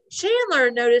 then Chandler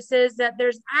notices that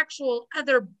there's actual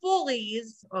other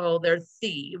bullies. Oh, they're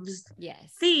thieves.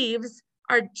 Yes. Thieves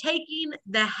are taking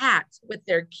the hat with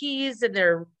their keys and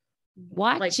their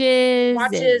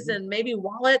watches and maybe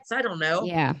wallets. I don't know.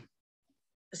 Yeah.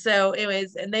 So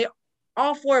anyways, and they,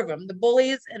 all four of them, the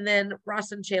bullies and then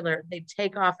Ross and Chandler, they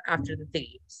take off after the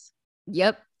thieves.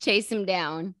 Yep. Chase them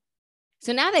down.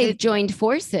 So now they've joined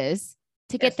forces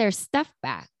to get their stuff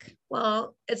back.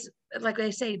 Well, it's like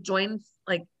they say, join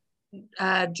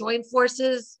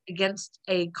forces against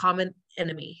a common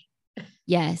enemy.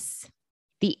 Yes.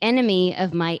 The enemy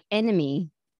of my enemy.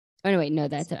 Oh, no, wait, no,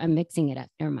 I'm mixing it up.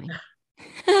 Never mind.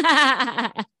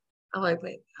 I'm like,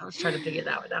 wait, I was trying to figure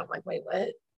that one out. I'm like, wait,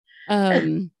 what?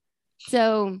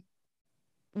 So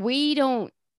we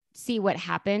don't see what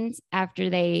happens after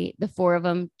the four of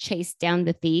them chase down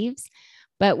the thieves,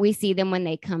 but we see them when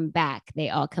they come back.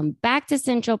 They all come back to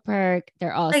Central Perk.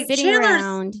 They're all like sitting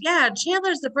around. Yeah,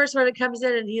 Chandler's the first one that comes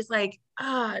in, and he's like,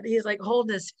 he's like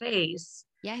holding his face.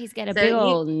 Yeah, he's got a big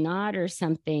old knot or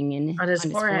something on his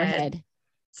forehead.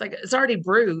 It's like it's already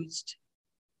bruised.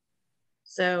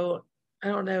 So I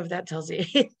don't know if that tells you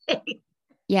anything.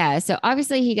 Yeah, so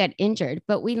obviously he got injured,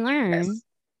 but we learn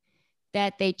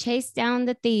that they chased down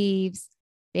the thieves.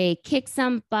 They kicked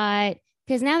some butt,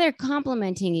 because now they're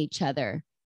complimenting each other.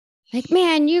 Like,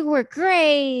 man, you were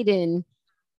great, and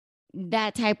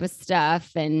that type of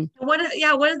stuff. And one of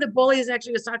the bullies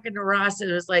actually was talking to Ross, and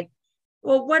it was like,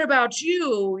 well, what about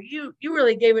you? You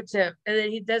really gave it to, and then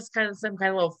he does kind of some kind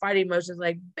of little fighting motions,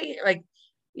 like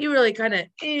you really kind of,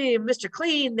 hey, Mr.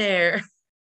 Clean there.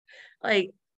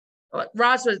 Like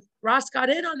Ross got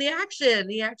in on the action.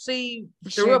 He actually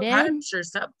threw a punch or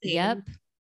something. Yep.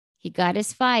 He got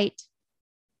his fight.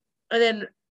 And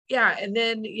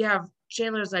then you have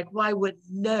Chandler's like, well, I wouldn't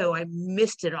know. I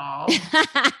missed it all.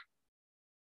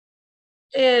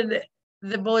 And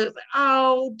the bully was like,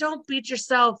 oh, don't beat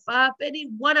yourself up. Any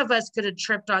one of us could have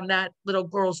tripped on that little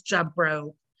girl's jump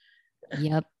rope.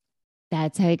 Yep.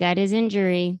 That's how he got his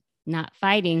injury. Not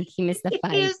fighting. He missed the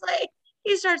fight. He was like,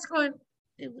 he starts going,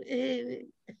 like,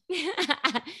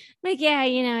 yeah,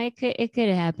 it could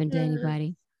have happened to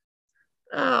anybody.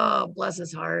 Oh, bless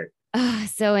his heart.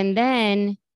 So, and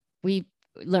then we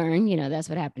learn, that's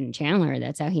what happened to Chandler.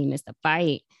 That's how he missed the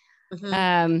fight.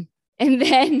 Mm-hmm. And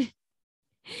then,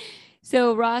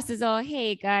 so Ross is all,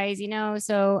 hey guys,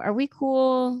 so are we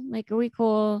cool? Like, are we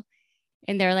cool?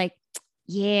 And they're like,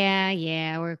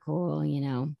 yeah, we're cool,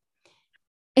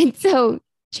 And so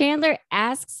Chandler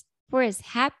asks for his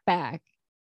hat back.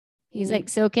 He's like,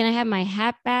 so can I have my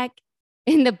hat back?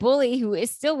 And the bully, who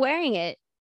is still wearing it,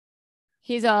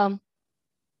 he's all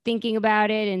thinking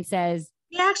about it and says,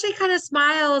 he actually kind of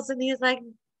smiles, and he's like,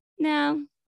 no,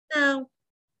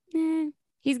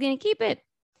 he's going to keep it.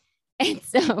 And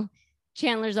so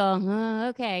Chandler's all, oh,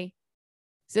 okay.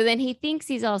 So then he thinks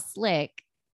he's all slick.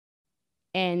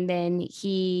 And then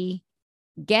he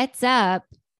gets up,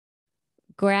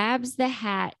 grabs the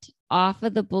hat off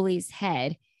of the bully's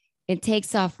head, and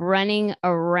takes off running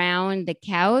around the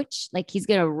couch like he's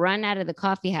going to run out of the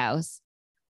coffee house.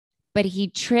 But he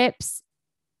trips,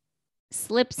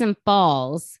 slips, and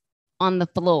falls on the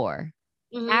floor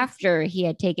after he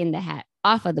had taken the hat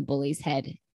off of the bully's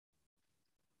head.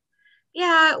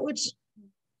 Yeah, which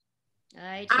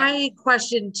I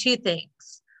question two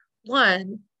things.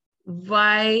 One,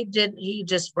 why didn't he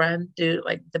just run through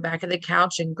like the back of the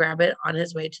couch and grab it on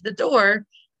his way to the door?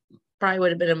 Probably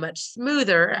would have been a much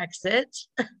smoother exit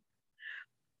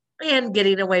and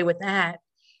getting away with that.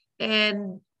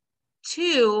 And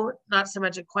two, not so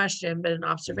much a question, but an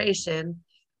observation.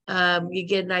 You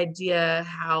get an idea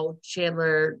how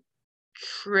Chandler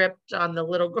tripped on the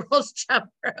little girl's jump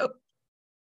rope.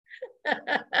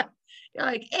 You're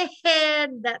like,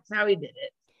 and that's how he did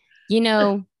it.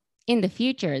 In the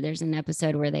future, there's an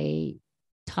episode where they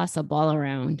toss a ball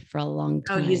around for a long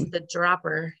time. Oh, he's the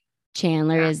dropper.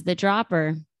 Chandler is the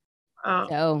dropper. Oh.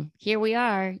 So here we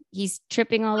are. He's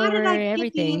tripping all over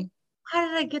everything. How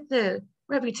did I get the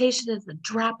reputation as the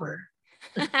dropper?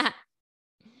 I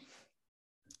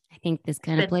think this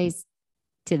kind of plays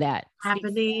to that.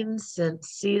 Happening since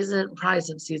season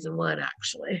 1,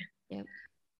 actually. Yep.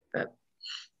 But,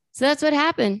 so that's what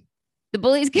happened. The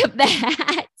bullies kept the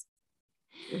hat.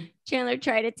 Chandler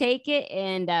tried to take it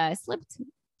and slipped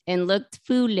and looked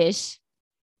foolish.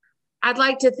 I'd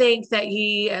like to think that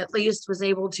he at least was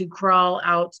able to crawl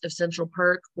out of Central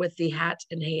Perk with the hat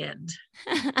in hand.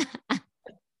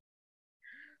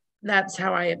 That's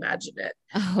how I imagine it.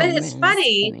 Oh, but it's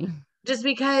funny just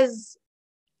because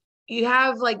you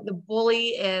have like the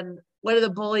bully and one of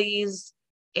the bullies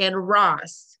and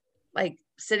Ross like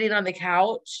sitting on the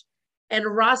couch, and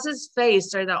Ross's face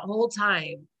during that whole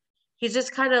time, he's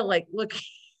just kind of like looking,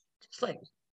 just like.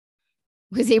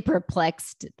 Was he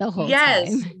perplexed the whole time?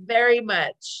 Yes, very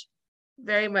much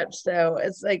so.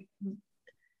 It's like,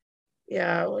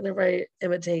 yeah, whenever I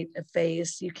imitate a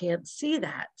face, you can't see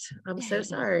that. I'm so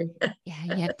sorry. Yeah,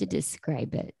 you have to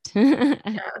describe it. Yeah.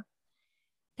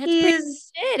 That's pretty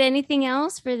good. Anything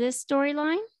else for this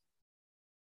storyline?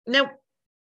 Nope.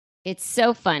 It's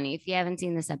so funny. If you haven't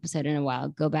seen this episode in a while,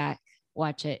 go back,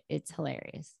 watch it. It's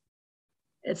hilarious.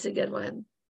 It's a good one.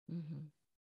 Mm-hmm.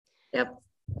 Yep.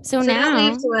 So now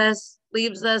that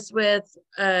leaves us with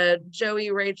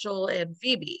Joey, Rachel, and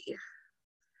Phoebe.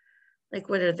 Like,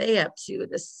 what are they up to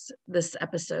this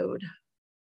episode?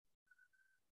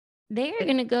 They're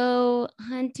gonna go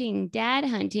dad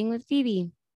hunting with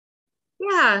Phoebe.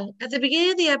 Yeah, at the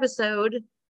beginning of the episode,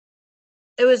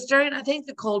 it was during, I think,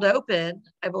 the cold open,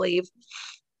 I believe.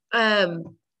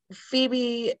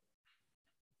 Phoebe,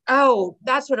 oh,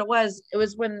 that's what it was. It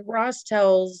was when Ross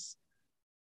tells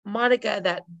Monica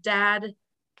that dad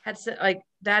has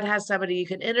somebody you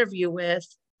can interview with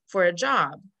for a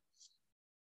job.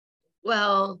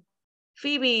 Well,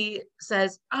 Phoebe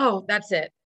says, oh, that's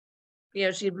it. You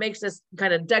know, she makes this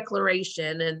kind of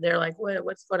declaration and they're like,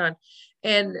 what's going on?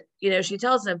 And, you know, she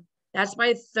tells them, that's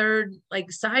my third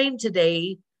like sign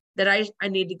today that I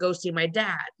need to go see my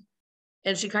dad.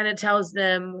 And she kind of tells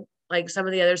them like some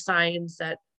of the other signs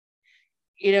that,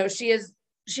 you know, she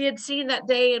had seen that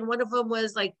day. And one of them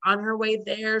was like on her way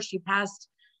there, she passed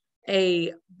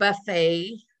a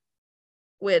buffet,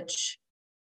 which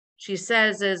she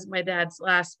says is my dad's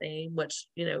last name, which,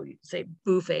 you know, you say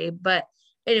buffet, but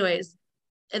anyways,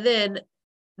 and then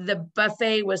the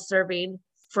buffet was serving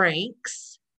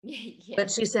Frank's, yes.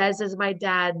 But she says is my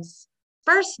dad's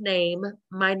first name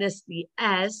minus the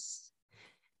S.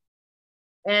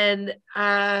 And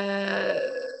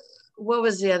what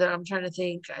was the other? I'm trying to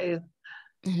think. I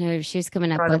know she was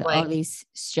coming up with all these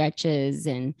stretches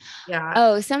and yeah.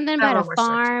 Oh, something about a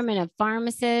farm and a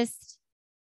pharmacist.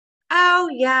 Oh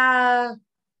yeah,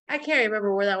 I can't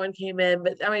remember where that one came in,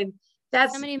 but I mean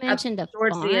that's somebody mentioned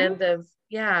towards farm? the end of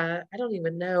I don't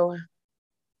even know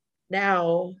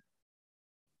now.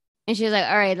 And she was like,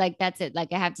 "All right, like that's it.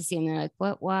 Like I have to see him." They're like,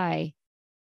 "What? Why?"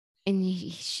 And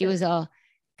she was all,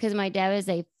 "Because my dad was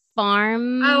a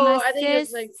farm." Oh, I think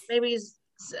it's like maybe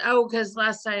because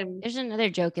last time there's another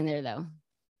joke in there though.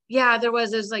 Yeah, there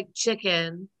was. It was like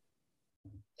chicken.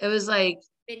 It was like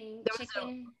chicken.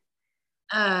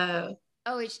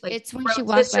 It's when she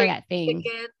walked by that thing.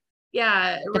 Chicken.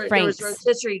 Yeah, there was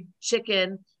rotisserie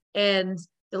chicken, and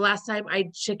the last time I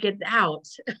chickened out.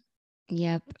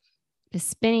 Yep, the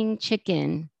spinning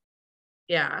chicken.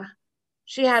 Yeah,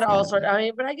 she had all sorts. I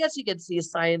mean, but I guess you could see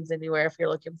signs anywhere if you're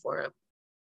looking for them.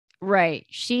 Right.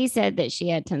 She said that she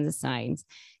had tons of signs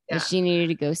that she needed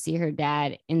to go see her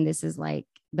dad, and this is like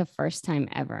the first time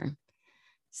ever.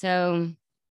 So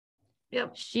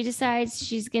yep. She decides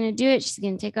she's going to do it. She's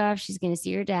going to take off. She's going to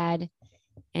see her dad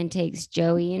and takes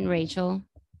Joey and Rachel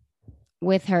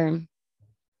with her.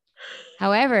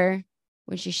 However,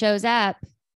 when she shows up,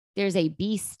 there's a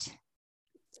beast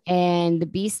and the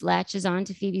beast latches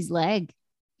onto Phoebe's leg.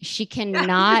 She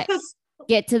cannot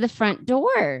get to the front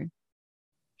door.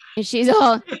 And she's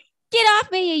all, "Get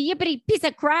off me, you yippity piece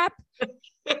of crap."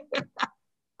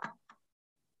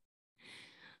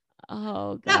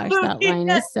 Oh gosh, that line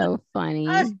is so funny.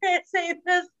 I was going to say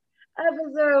this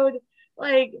episode,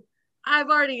 like I've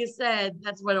already said,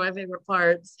 that's one of my favorite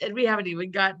parts, and we haven't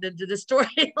even gotten into the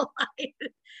storyline.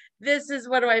 This is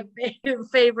one of my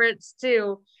favorites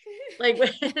too. Like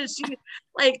when she,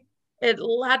 like it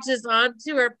latches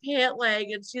onto her pant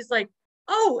leg, and she's like,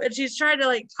 "Oh," and she's trying to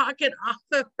like talk it off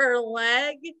of her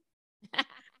leg,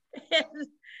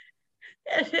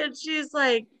 and she's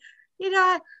like, "You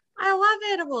know, I love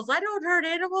animals. I don't hurt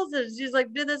animals." And she's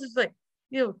like, "Do this." It's like,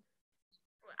 you know,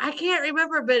 I can't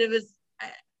remember, but it was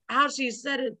how she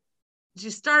said it. She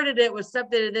started it with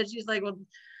something, and then she's like, "Well,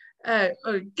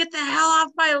 get the hell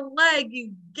off my leg,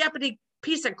 you yippity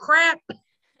piece of crap.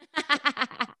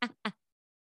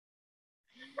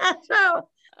 So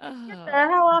get the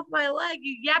hell off my leg,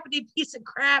 you yappity piece of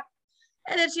crap.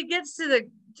 And then she gets to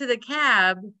the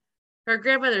cab, her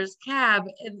grandmother's cab,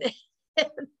 and this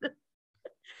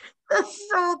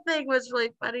whole thing was really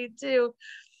funny too.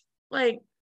 Like,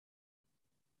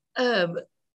 they're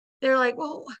like,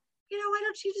 well, why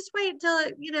don't you just wait until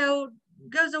it,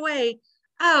 goes away?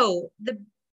 Oh,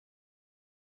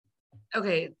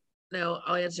 okay, no,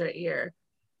 I'll answer it here.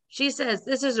 She says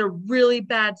this is a really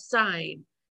bad sign,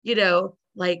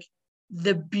 like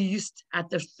the beast at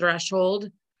the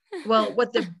threshold. Well,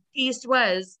 what the beast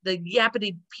was, the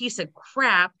yappity piece of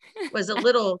crap, was a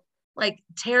little like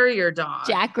terrier dog.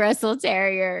 Jack Russell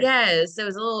Terrier. Yes, it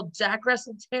was a little Jack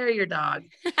Russell Terrier dog.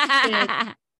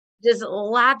 And just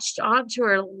latched onto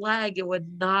her leg and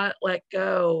would not let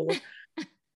go.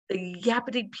 The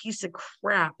yappity piece of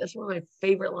crap. That's one of my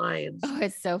favorite lines. Oh,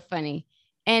 it's so funny.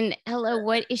 And hello,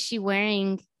 what is she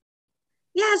wearing?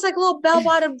 Yeah, it's like little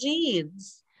bell-bottom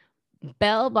jeans.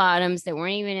 Bell bottoms that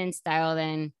weren't even in style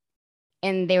then.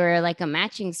 And they were like a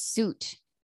matching suit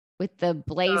with the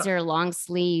blazer long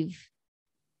sleeve.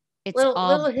 It's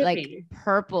all like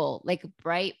purple, like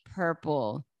bright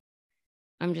purple.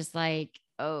 I'm just like,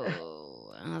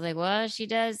 oh. I was like, well, she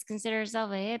does consider herself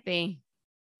a hippie.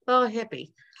 Oh,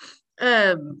 hippie.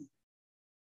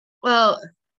 Well,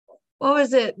 what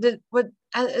was it?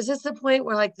 Is this the point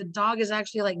where like the dog is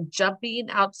actually like jumping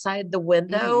outside the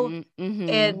window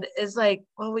and is like,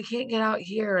 well, we can't get out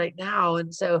here right now.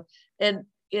 And so,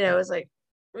 it's like,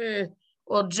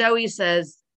 well, Joey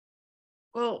says,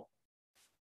 well,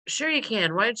 sure you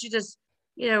can. Why don't you just,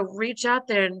 reach out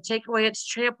there and take away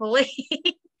its trampoline?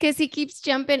 Because he keeps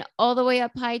jumping all the way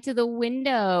up high to the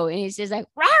window. And he's just like,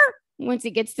 rawr! Once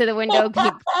he gets to the window,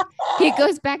 he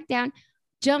goes back down,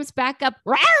 jumps back up,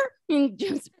 rawr! And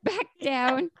jumps back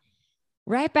down,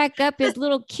 right back up. His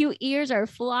little cute ears are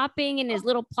flopping and his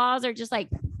little paws are just like,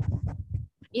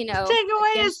 take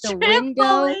away his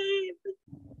trampoline.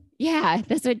 Yeah,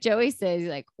 that's what Joey says. He's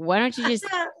like, why don't you just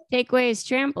take away his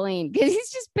trampoline? Because he's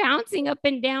just bouncing up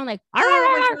and down like,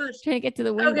 trying to get to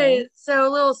the window. Okay, so a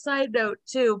little side note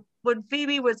too. When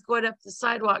Phoebe was going up the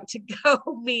sidewalk to go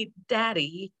meet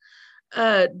Daddy,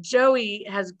 Joey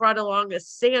has brought along a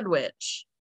sandwich.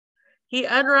 He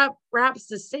unwraps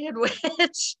the sandwich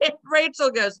and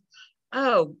Rachel goes,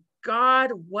 oh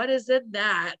God, what is in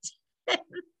that?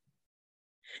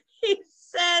 He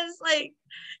says like,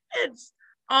 it's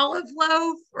olive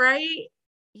loaf, right?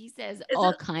 He says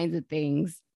all kinds of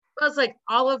things. Well, it's like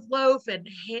olive loaf and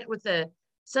with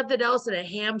something else and a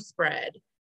ham spread,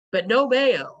 but no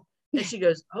mayo. And she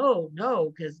goes, oh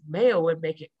no, because mayo would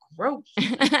make it gross.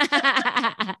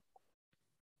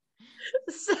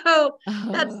 So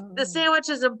the sandwich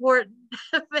is important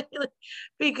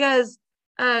because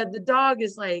the dog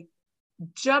is like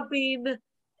jumping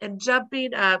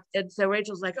up. And so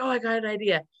Rachel's like, oh, I got an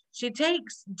idea. She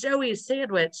takes Joey's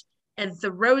sandwich and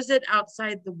throws it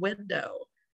outside the window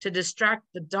to distract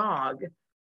the dog.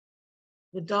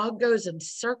 The dog goes in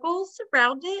circles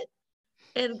around it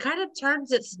and kind of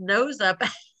turns its nose up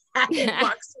at it and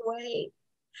walks away.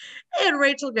 And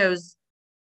Rachel goes,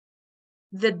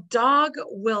 the dog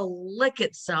will lick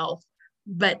itself,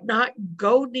 but not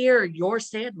go near your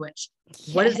sandwich.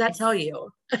 Yes. What does that tell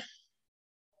you?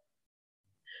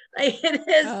 It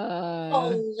is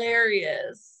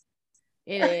hilarious.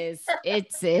 It is.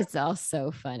 It's all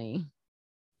so funny.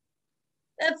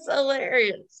 That's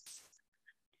hilarious.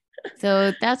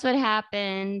 So that's what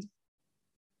happened.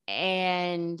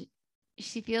 And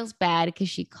she feels bad because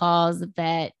she calls the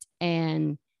vet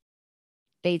and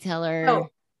they tell her. Oh,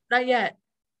 not yet.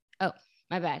 Oh,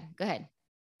 my bad. Go ahead.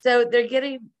 So they're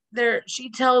getting there. She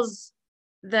tells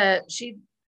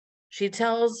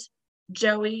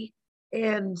Joey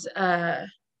and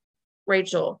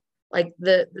Rachel, like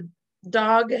the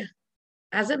dog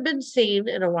hasn't been seen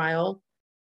in a while.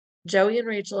 Joey and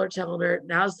Rachel are telling her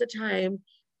now's the time.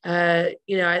 I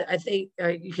think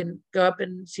you can go up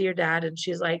and see your dad. And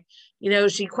she's like,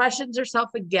 she questions herself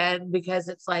again because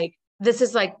it's like, this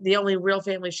is like the only real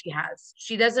family she has.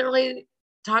 She doesn't really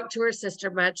talk to her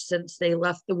sister much since they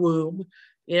left the womb.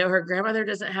 Her grandmother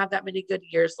doesn't have that many good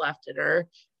years left in her.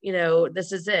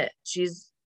 This is it.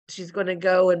 She's going to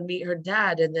go and meet her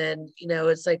dad. And then,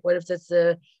 it's like, what if that's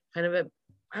a kind of a,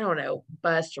 I don't know,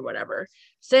 bust or whatever.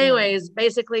 So anyways,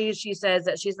 basically she says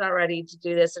that she's not ready to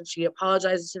do this and she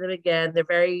apologizes to them again. They're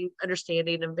very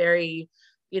understanding and very,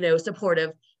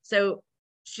 supportive. So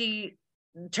she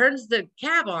turns the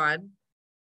cab on,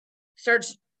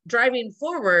 starts driving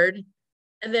forward,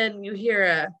 and then you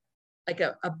hear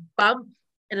a bump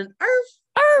and an arf.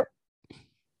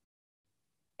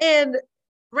 And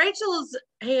Rachel's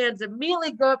hands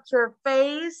immediately go up to her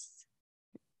face.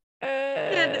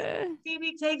 And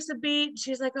Phoebe takes a beat.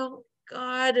 She's like, oh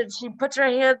God. And she puts her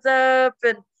hands up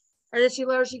and then she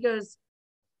lowers, she goes,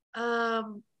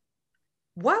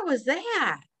 what was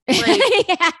that? Like,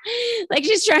 yeah. Like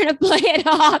she's trying to play it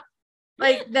off.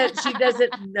 Like that she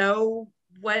doesn't know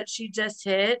what she just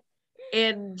hit.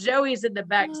 And Joey's in the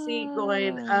back seat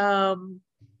going,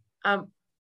 I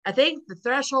think the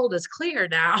threshold is clear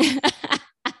now.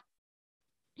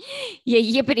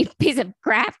 You yippity piece of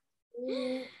crap.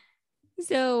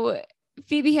 So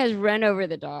Phoebe has run over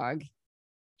the dog.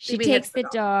 She takes the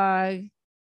dog.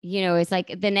 You know, it's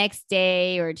like the next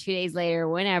day or 2 days later,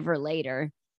 whenever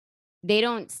later. They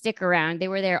don't stick around. They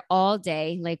were there all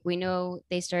day. Like we know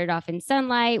they started off in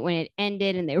sunlight when it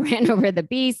ended and they ran over the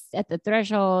beast at the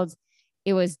threshold.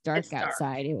 It was dark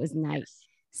outside. It was night. Yes.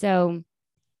 So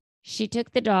she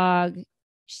took the dog.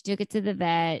 She took it to the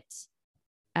vet.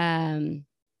 They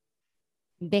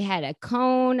had a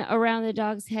cone around the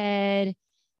dog's head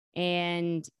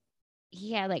and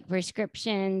he had like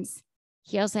prescriptions.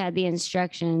 He also had the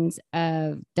instructions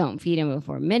of don't feed him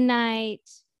before midnight.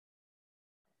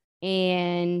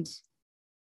 And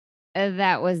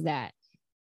that was that.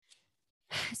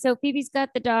 So Phoebe's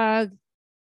got the dog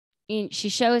and she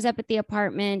shows up at the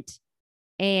apartment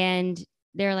and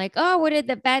they're like, oh, what did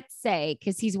the vet say?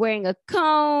 Because he's wearing a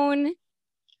cone.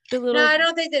 No, I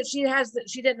don't think that she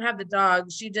didn't have the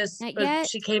dog. She just,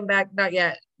 she came back. Not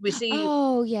yet. We see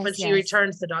when she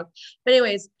returns the dog. But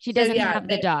anyways. She doesn't have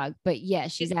the dog, but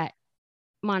yes, she's at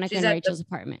Monica and Rachel's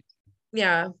apartment.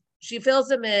 Yeah. She fills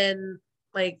him in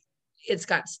like, it's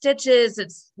got stitches,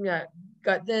 it's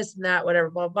got this and that, whatever,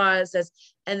 blah, blah, it says.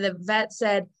 And the vet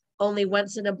said only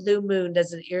once in a blue moon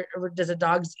does a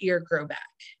dog's ear grow back.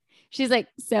 She's like,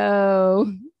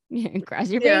 so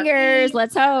cross your fingers,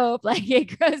 let's hope like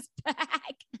it grows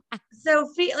back. So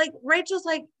like Rachel's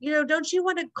like, don't you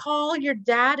want to call your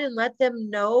dad and let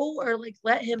them know or like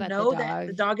let him know that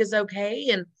the dog is okay?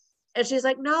 And she's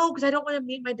like, no, because I don't want to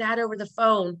meet my dad over the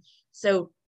phone. So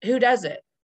who does it?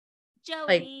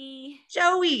 Joey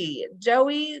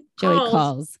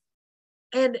calls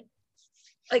and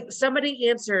like somebody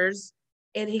answers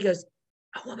and he goes,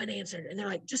 a woman answered, and they're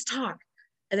like, just talk.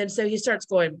 And then so he starts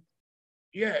going,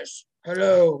 yes,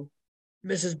 hello,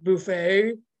 Mrs.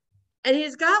 Buffet. And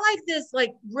he's got like this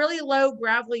like really low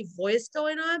gravelly voice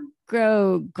going on.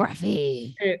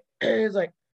 Gruffy. And he's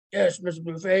like, yes, Mrs.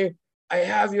 Buffet, I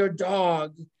have your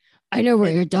dog. I know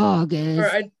where your dog is.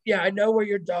 I know where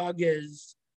your dog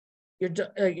is. Your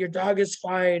dog is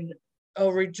fine.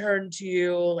 I'll return to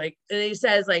you. Like, and he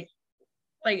says like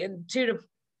in 2 to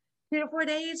 4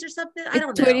 days or something. I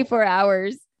don't know. 24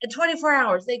 hours. In 24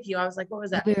 hours. Thank you. I was like, what was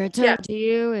that? I'll be returned to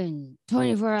you in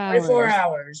 24 hours. 24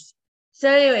 hours. So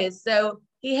anyways, so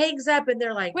he hangs up and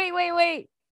they're like, wait.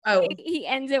 Oh, he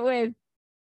ends it with,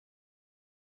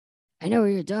 I know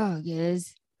where your dog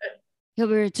is. He'll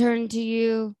be returned to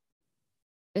you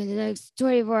in the next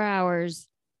 24 hours.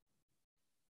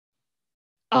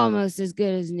 Almost as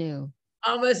good as new.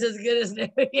 Almost as good as new.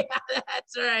 Yeah,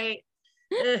 that's right.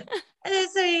 And then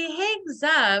so he hangs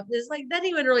up. It's like, doesn't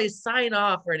even really sign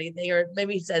off or anything, or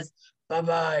maybe he says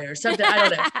bye-bye or something. I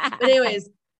don't know. But anyways,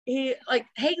 he like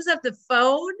hangs up the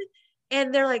phone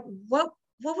and they're like, what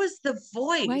was the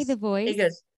voice? Why the voice? He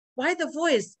goes, why the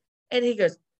voice? And he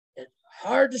goes, it's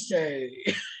hard to say.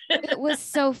 It was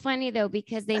so funny though,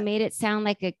 because they made it sound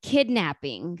like a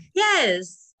kidnapping.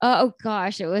 Yes. Oh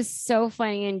gosh, it was so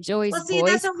funny. And Joey's voice,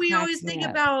 that's what we always think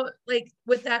about, like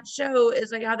with that show,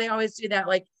 is like how they always do that,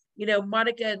 like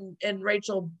Monica and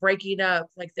Rachel breaking up,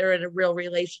 like they're in a real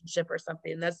relationship or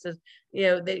something. That's just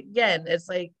again, it's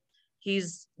like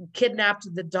he's kidnapped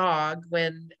the dog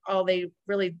when they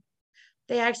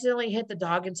accidentally hit the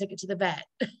dog and took it to the vet.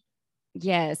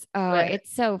 Yes. Oh,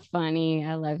 it's so funny.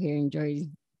 I love hearing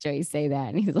Joey say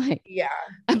that, and he's like, yeah.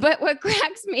 But what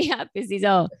cracks me up is he's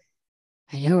all,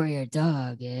 I know where your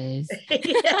dog is. I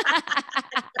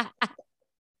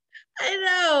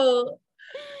know.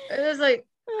 It was like,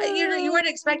 you weren't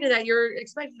expecting that. You're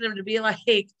expecting them to be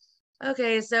like,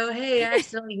 okay, so hey, I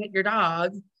accidentally hit your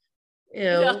dog.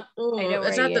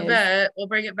 It's not the vet. We'll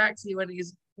bring it back to you when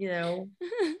he's,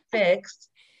 fixed.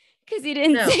 Because he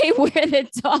didn't say where the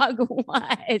dog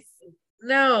was.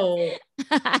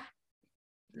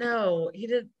 No, he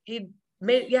did. He did.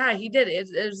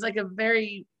 It was like a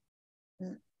very.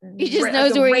 He just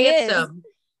knows where he is.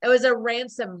 It was a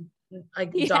ransom,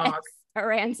 dog. A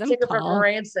ransom call. For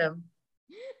ransom.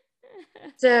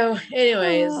 So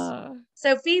anyways, Oh.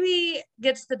 so Phoebe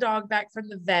gets the dog back from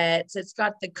the vet. It's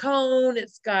got the cone.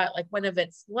 It's got like one of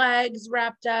its legs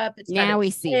wrapped up. It's got Now we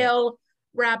its see it. tail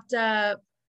wrapped up.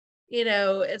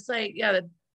 It's like, yeah,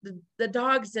 the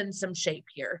dog's in some shape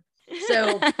here.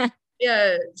 So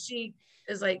yeah, she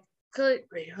is like,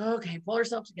 okay, pull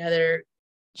herself together.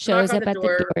 Shows knock on up the at the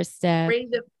door, doorstep.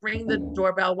 ring the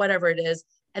doorbell, whatever it is.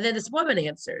 And then this woman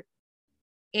answered.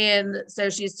 And so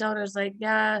she's telling us like,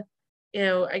 yeah,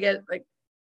 I get like,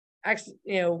 actually,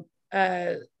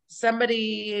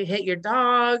 somebody hit your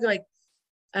dog. Like,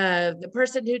 the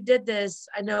person who did this,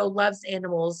 I know loves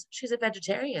animals. She's a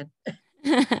vegetarian.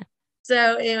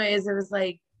 So anyways, it was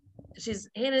like, she's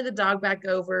handing the dog back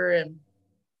over. And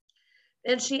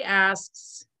then she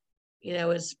asks,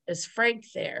 is Frank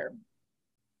there?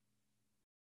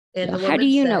 And the How do woman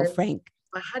you know says, Frank?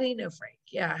 well, how do you know Frank?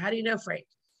 Yeah, how do you know Frank?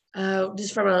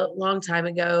 Just from a long time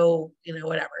ago,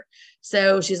 whatever.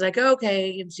 So she's like,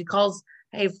 okay. And she calls,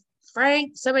 hey,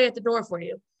 Frank, somebody at the door for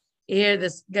you. You hear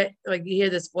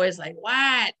this voice like,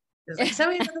 what? It's like,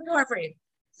 somebody at the door for you.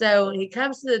 So he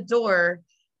comes to the door,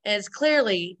 and it's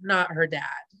clearly not her dad.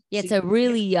 Yeah, it's a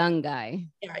really young guy.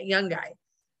 Yeah, young guy.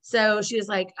 So she's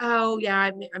like, oh,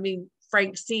 yeah, I mean,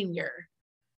 Frank Sr.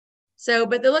 So,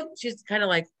 but she's kind of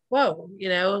like, whoa,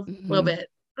 a little bit.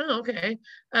 Oh, okay.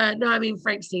 No, I mean,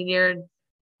 Frank Sr.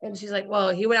 And she's like, well,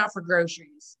 he went out for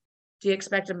groceries. Do you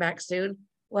expect him back soon?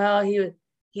 Well,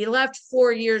 he left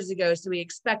 4 years ago, so we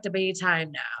expect him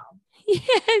anytime now.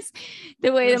 Yes.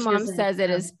 The way And the mom like, says it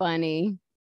is funny.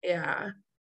 Yeah.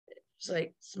 She's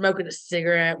like smoking a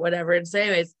cigarette, whatever. And so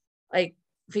anyways, like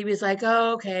Phoebe's like,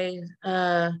 oh, okay.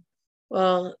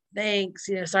 Well, thanks.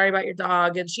 Sorry about your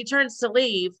dog. And she turns to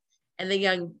leave, and the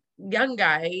young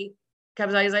guy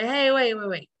comes out. He's like, hey,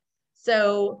 wait.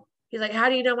 So he's like, how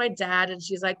do you know my dad? And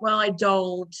she's like, well, I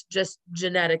don't, just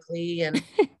genetically. And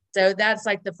so that's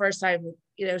like the first time,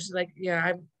 she's like,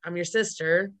 yeah, I'm your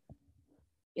sister,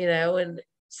 and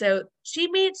so she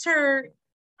meets her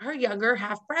younger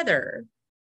half brother.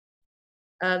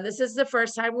 This is the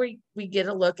first time we get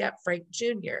a look at Frank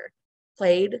Jr.,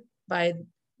 played by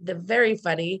the very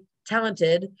funny,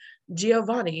 talented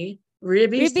Giovanni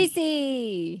Ribisi.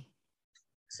 Ribisi.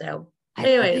 So, I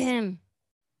anyways, love him.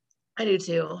 I do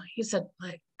too. He said,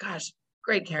 like, gosh,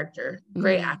 great character,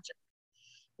 great actor.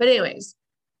 But anyways,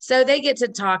 so they get to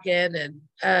talking,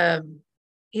 and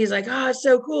he's like, oh, it's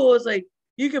so cool. It's like,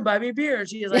 you can buy me beer. And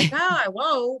she's like, no, I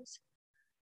won't.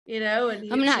 And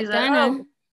I'm not she's gonna. like, oh,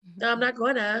 no, I'm not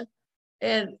gonna.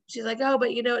 And she's like, oh, but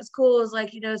it's cool. It's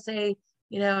like, say,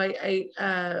 you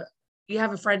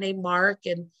have a friend named Mark,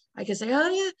 and I can say, oh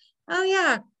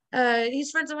yeah,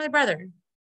 he's friends with my brother.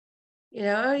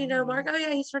 Mark, oh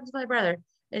yeah, he's friends with my brother.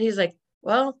 And he's like,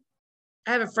 well,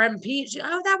 I have a friend Pete.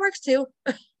 Oh, that works too.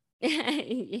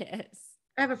 Yes.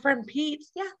 I have a friend Pete.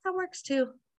 Yeah, that works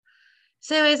too.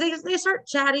 So anyways, they start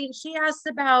chatting. She asks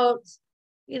about,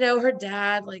 her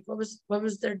dad, like what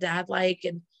was their dad like?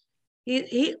 And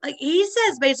he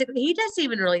says basically he doesn't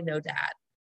even really know dad.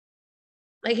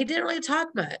 Like he didn't really talk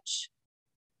much.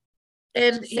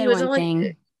 And he was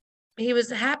he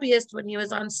was happiest when he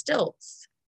was on stilts.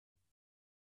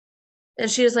 And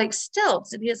she was like,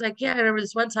 stilts? And he was like, yeah, I remember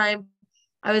this one time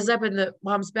I was up in the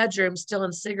mom's bedroom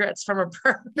stealing cigarettes from her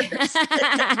purse.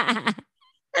 And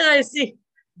I see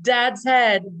dad's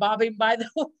head bobbing by the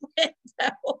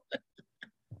window.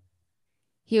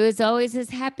 He was always his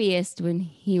happiest when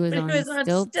he was on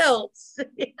stilts.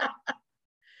 Yeah.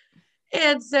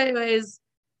 And so anyways,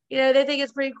 they think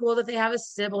it's pretty cool that they have a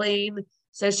sibling.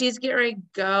 So she's getting ready to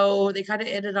go. They kind of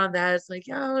ended on that. It's like,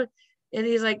 oh, and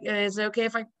he's like, is it okay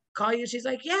if I call you? She's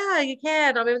like, yeah, you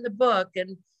can. I'm in the book.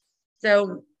 And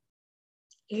so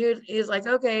he's like,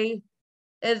 okay.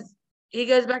 And he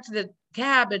goes back to the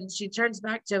cab, and she turns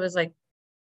back to him, is like,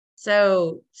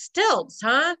 so stilts,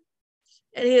 huh?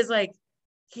 And he is like,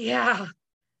 yeah.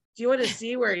 Do you want to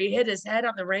see where he hit his head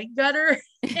on the rain gutter?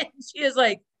 And she is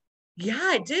like, yeah,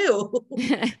 I do.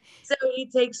 So he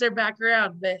takes her back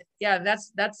around. But yeah,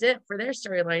 that's it for their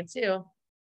storyline too.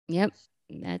 Yep,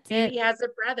 that's it. He has a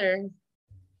brother.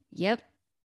 Yep.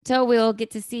 So we'll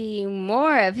get to see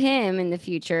more of him in the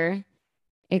future.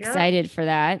 Excited for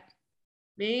that.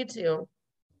 Me too.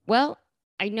 Well,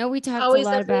 I know we talked always a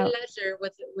lot about pleasure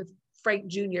with Frank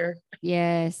Jr.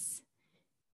 Yes.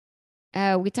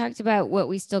 We talked about what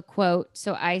we still quote.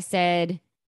 So I said,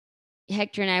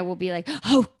 Hector and I will be like,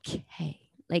 okay,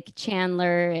 like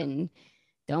Chandler and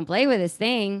don't play with his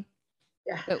thing.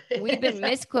 Yeah. But we've been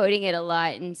misquoting it a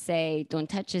lot and say, don't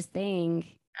touch his thing.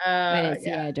 But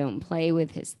it's, don't play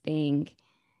with his thing.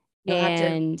 You'll have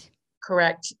to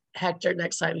correct Hector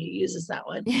next time he uses that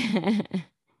one.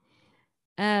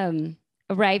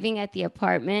 Arriving at the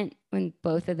apartment when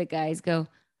both of the guys go,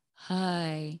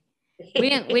 "Hi." We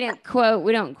don't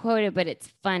quote it, but it's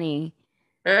funny.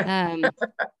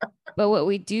 But what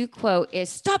we do quote is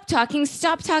stop talking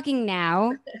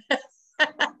now.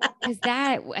 Because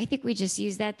I think we just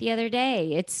used that the other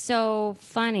day. It's so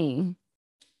funny.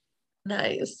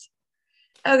 Nice.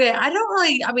 Okay. I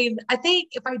think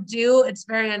if I do, it's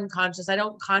very unconscious. I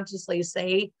don't consciously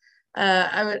say,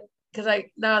 now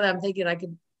that I'm thinking, I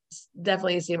could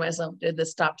definitely see myself do the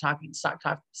stop talking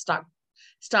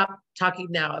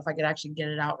now if I could actually get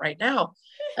it out right now.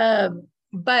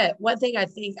 But one thing I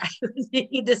think I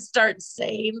need to start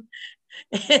saying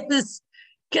is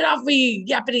get off me,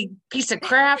 yappity piece of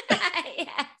crap.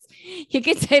 Yes. You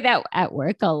could say that at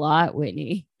work a lot,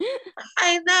 Whitney.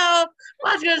 I know.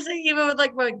 Well, I was gonna say, even with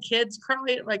like my kids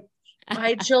crawling, like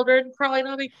my children crawling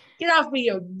on me, get off me,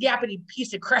 you yappity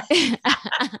piece of crap.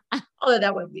 Although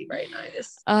that wouldn't be very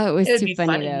nice. Oh, it was too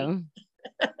funny though.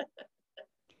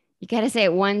 You got to say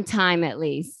it one time at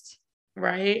least.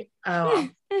 Right? Oh,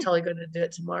 I'm totally going to do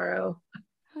it tomorrow.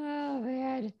 Oh,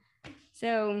 man.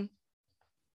 So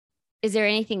is there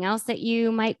anything else that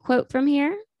you might quote from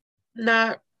here?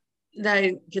 Not that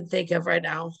I can think of right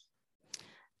now.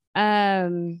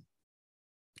 One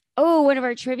of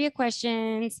our trivia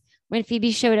questions, when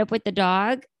Phoebe showed up with the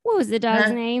dog, what was the dog's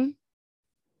name?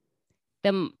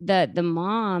 The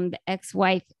mom, the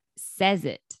ex-wife says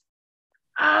it.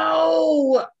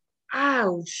 Oh,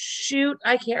 shoot.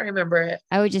 I can't remember it.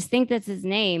 I would just think that's his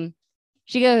name.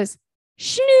 She goes,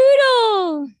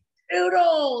 Schnoodle.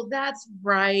 Schnoodle. That's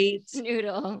right.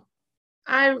 Schnoodle.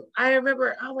 I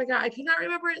remember. Oh my God. I cannot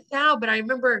remember it now, but I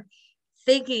remember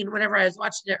thinking whenever I was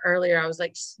watching it earlier, I was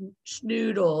like,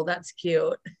 Schnoodle. That's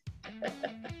cute.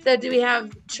 So do we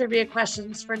have trivia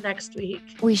questions for next week?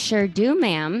 We sure do,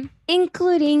 ma'am,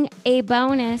 including a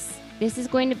bonus. This is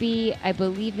going to be, I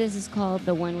believe this is called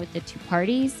the one with the two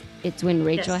parties. It's when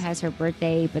Rachel has her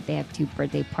birthday, but they have two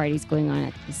birthday parties going on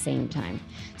at the same time.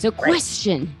 So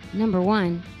question number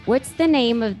 1, what's the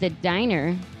name of the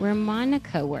diner where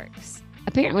Monica works?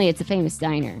 Apparently it's a famous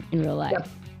diner in real life. Yep,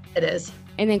 it is.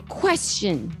 And then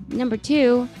question number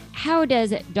 2, how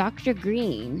does Dr.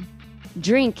 Green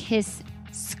drink his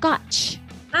scotch?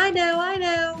 I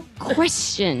know.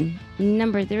 Question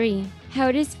number 3,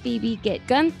 how does Phoebe get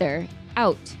Gunther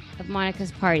out of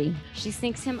Monica's party? She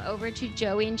sneaks him over to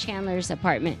Joey and Chandler's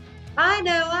apartment. I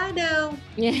know.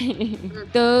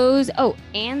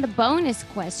 And the bonus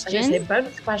question.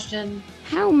 Bonus question.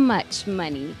 How much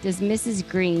money does Mrs.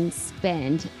 Green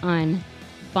spend on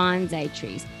bonsai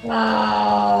trees?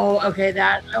 Wow. Okay,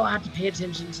 that I'll have to pay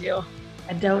attention to.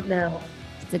 I don't know.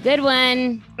 It's a good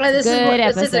one. This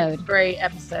is a great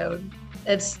episode.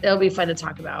 It'll be fun to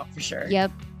talk about for sure.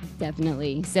 Yep,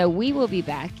 definitely. So we will be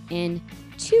back in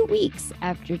 2 weeks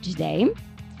after today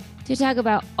to talk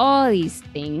about all these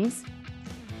things.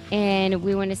 And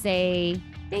we want to say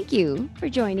thank you for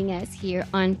joining us here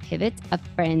on Pivot, a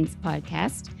Friends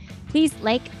podcast. Please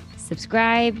like,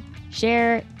 subscribe,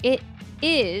 share. It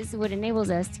is what enables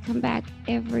us to come back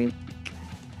every week.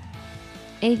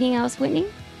 Anything else, Whitney?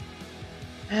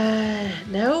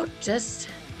 No, just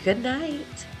good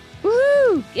night.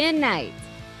 Woo! Good night.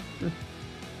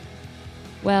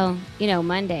 Well,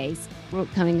 Mondays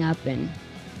coming up and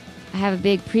I have a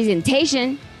big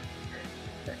presentation.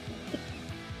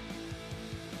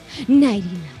 Nighty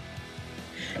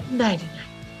night. Nighty night.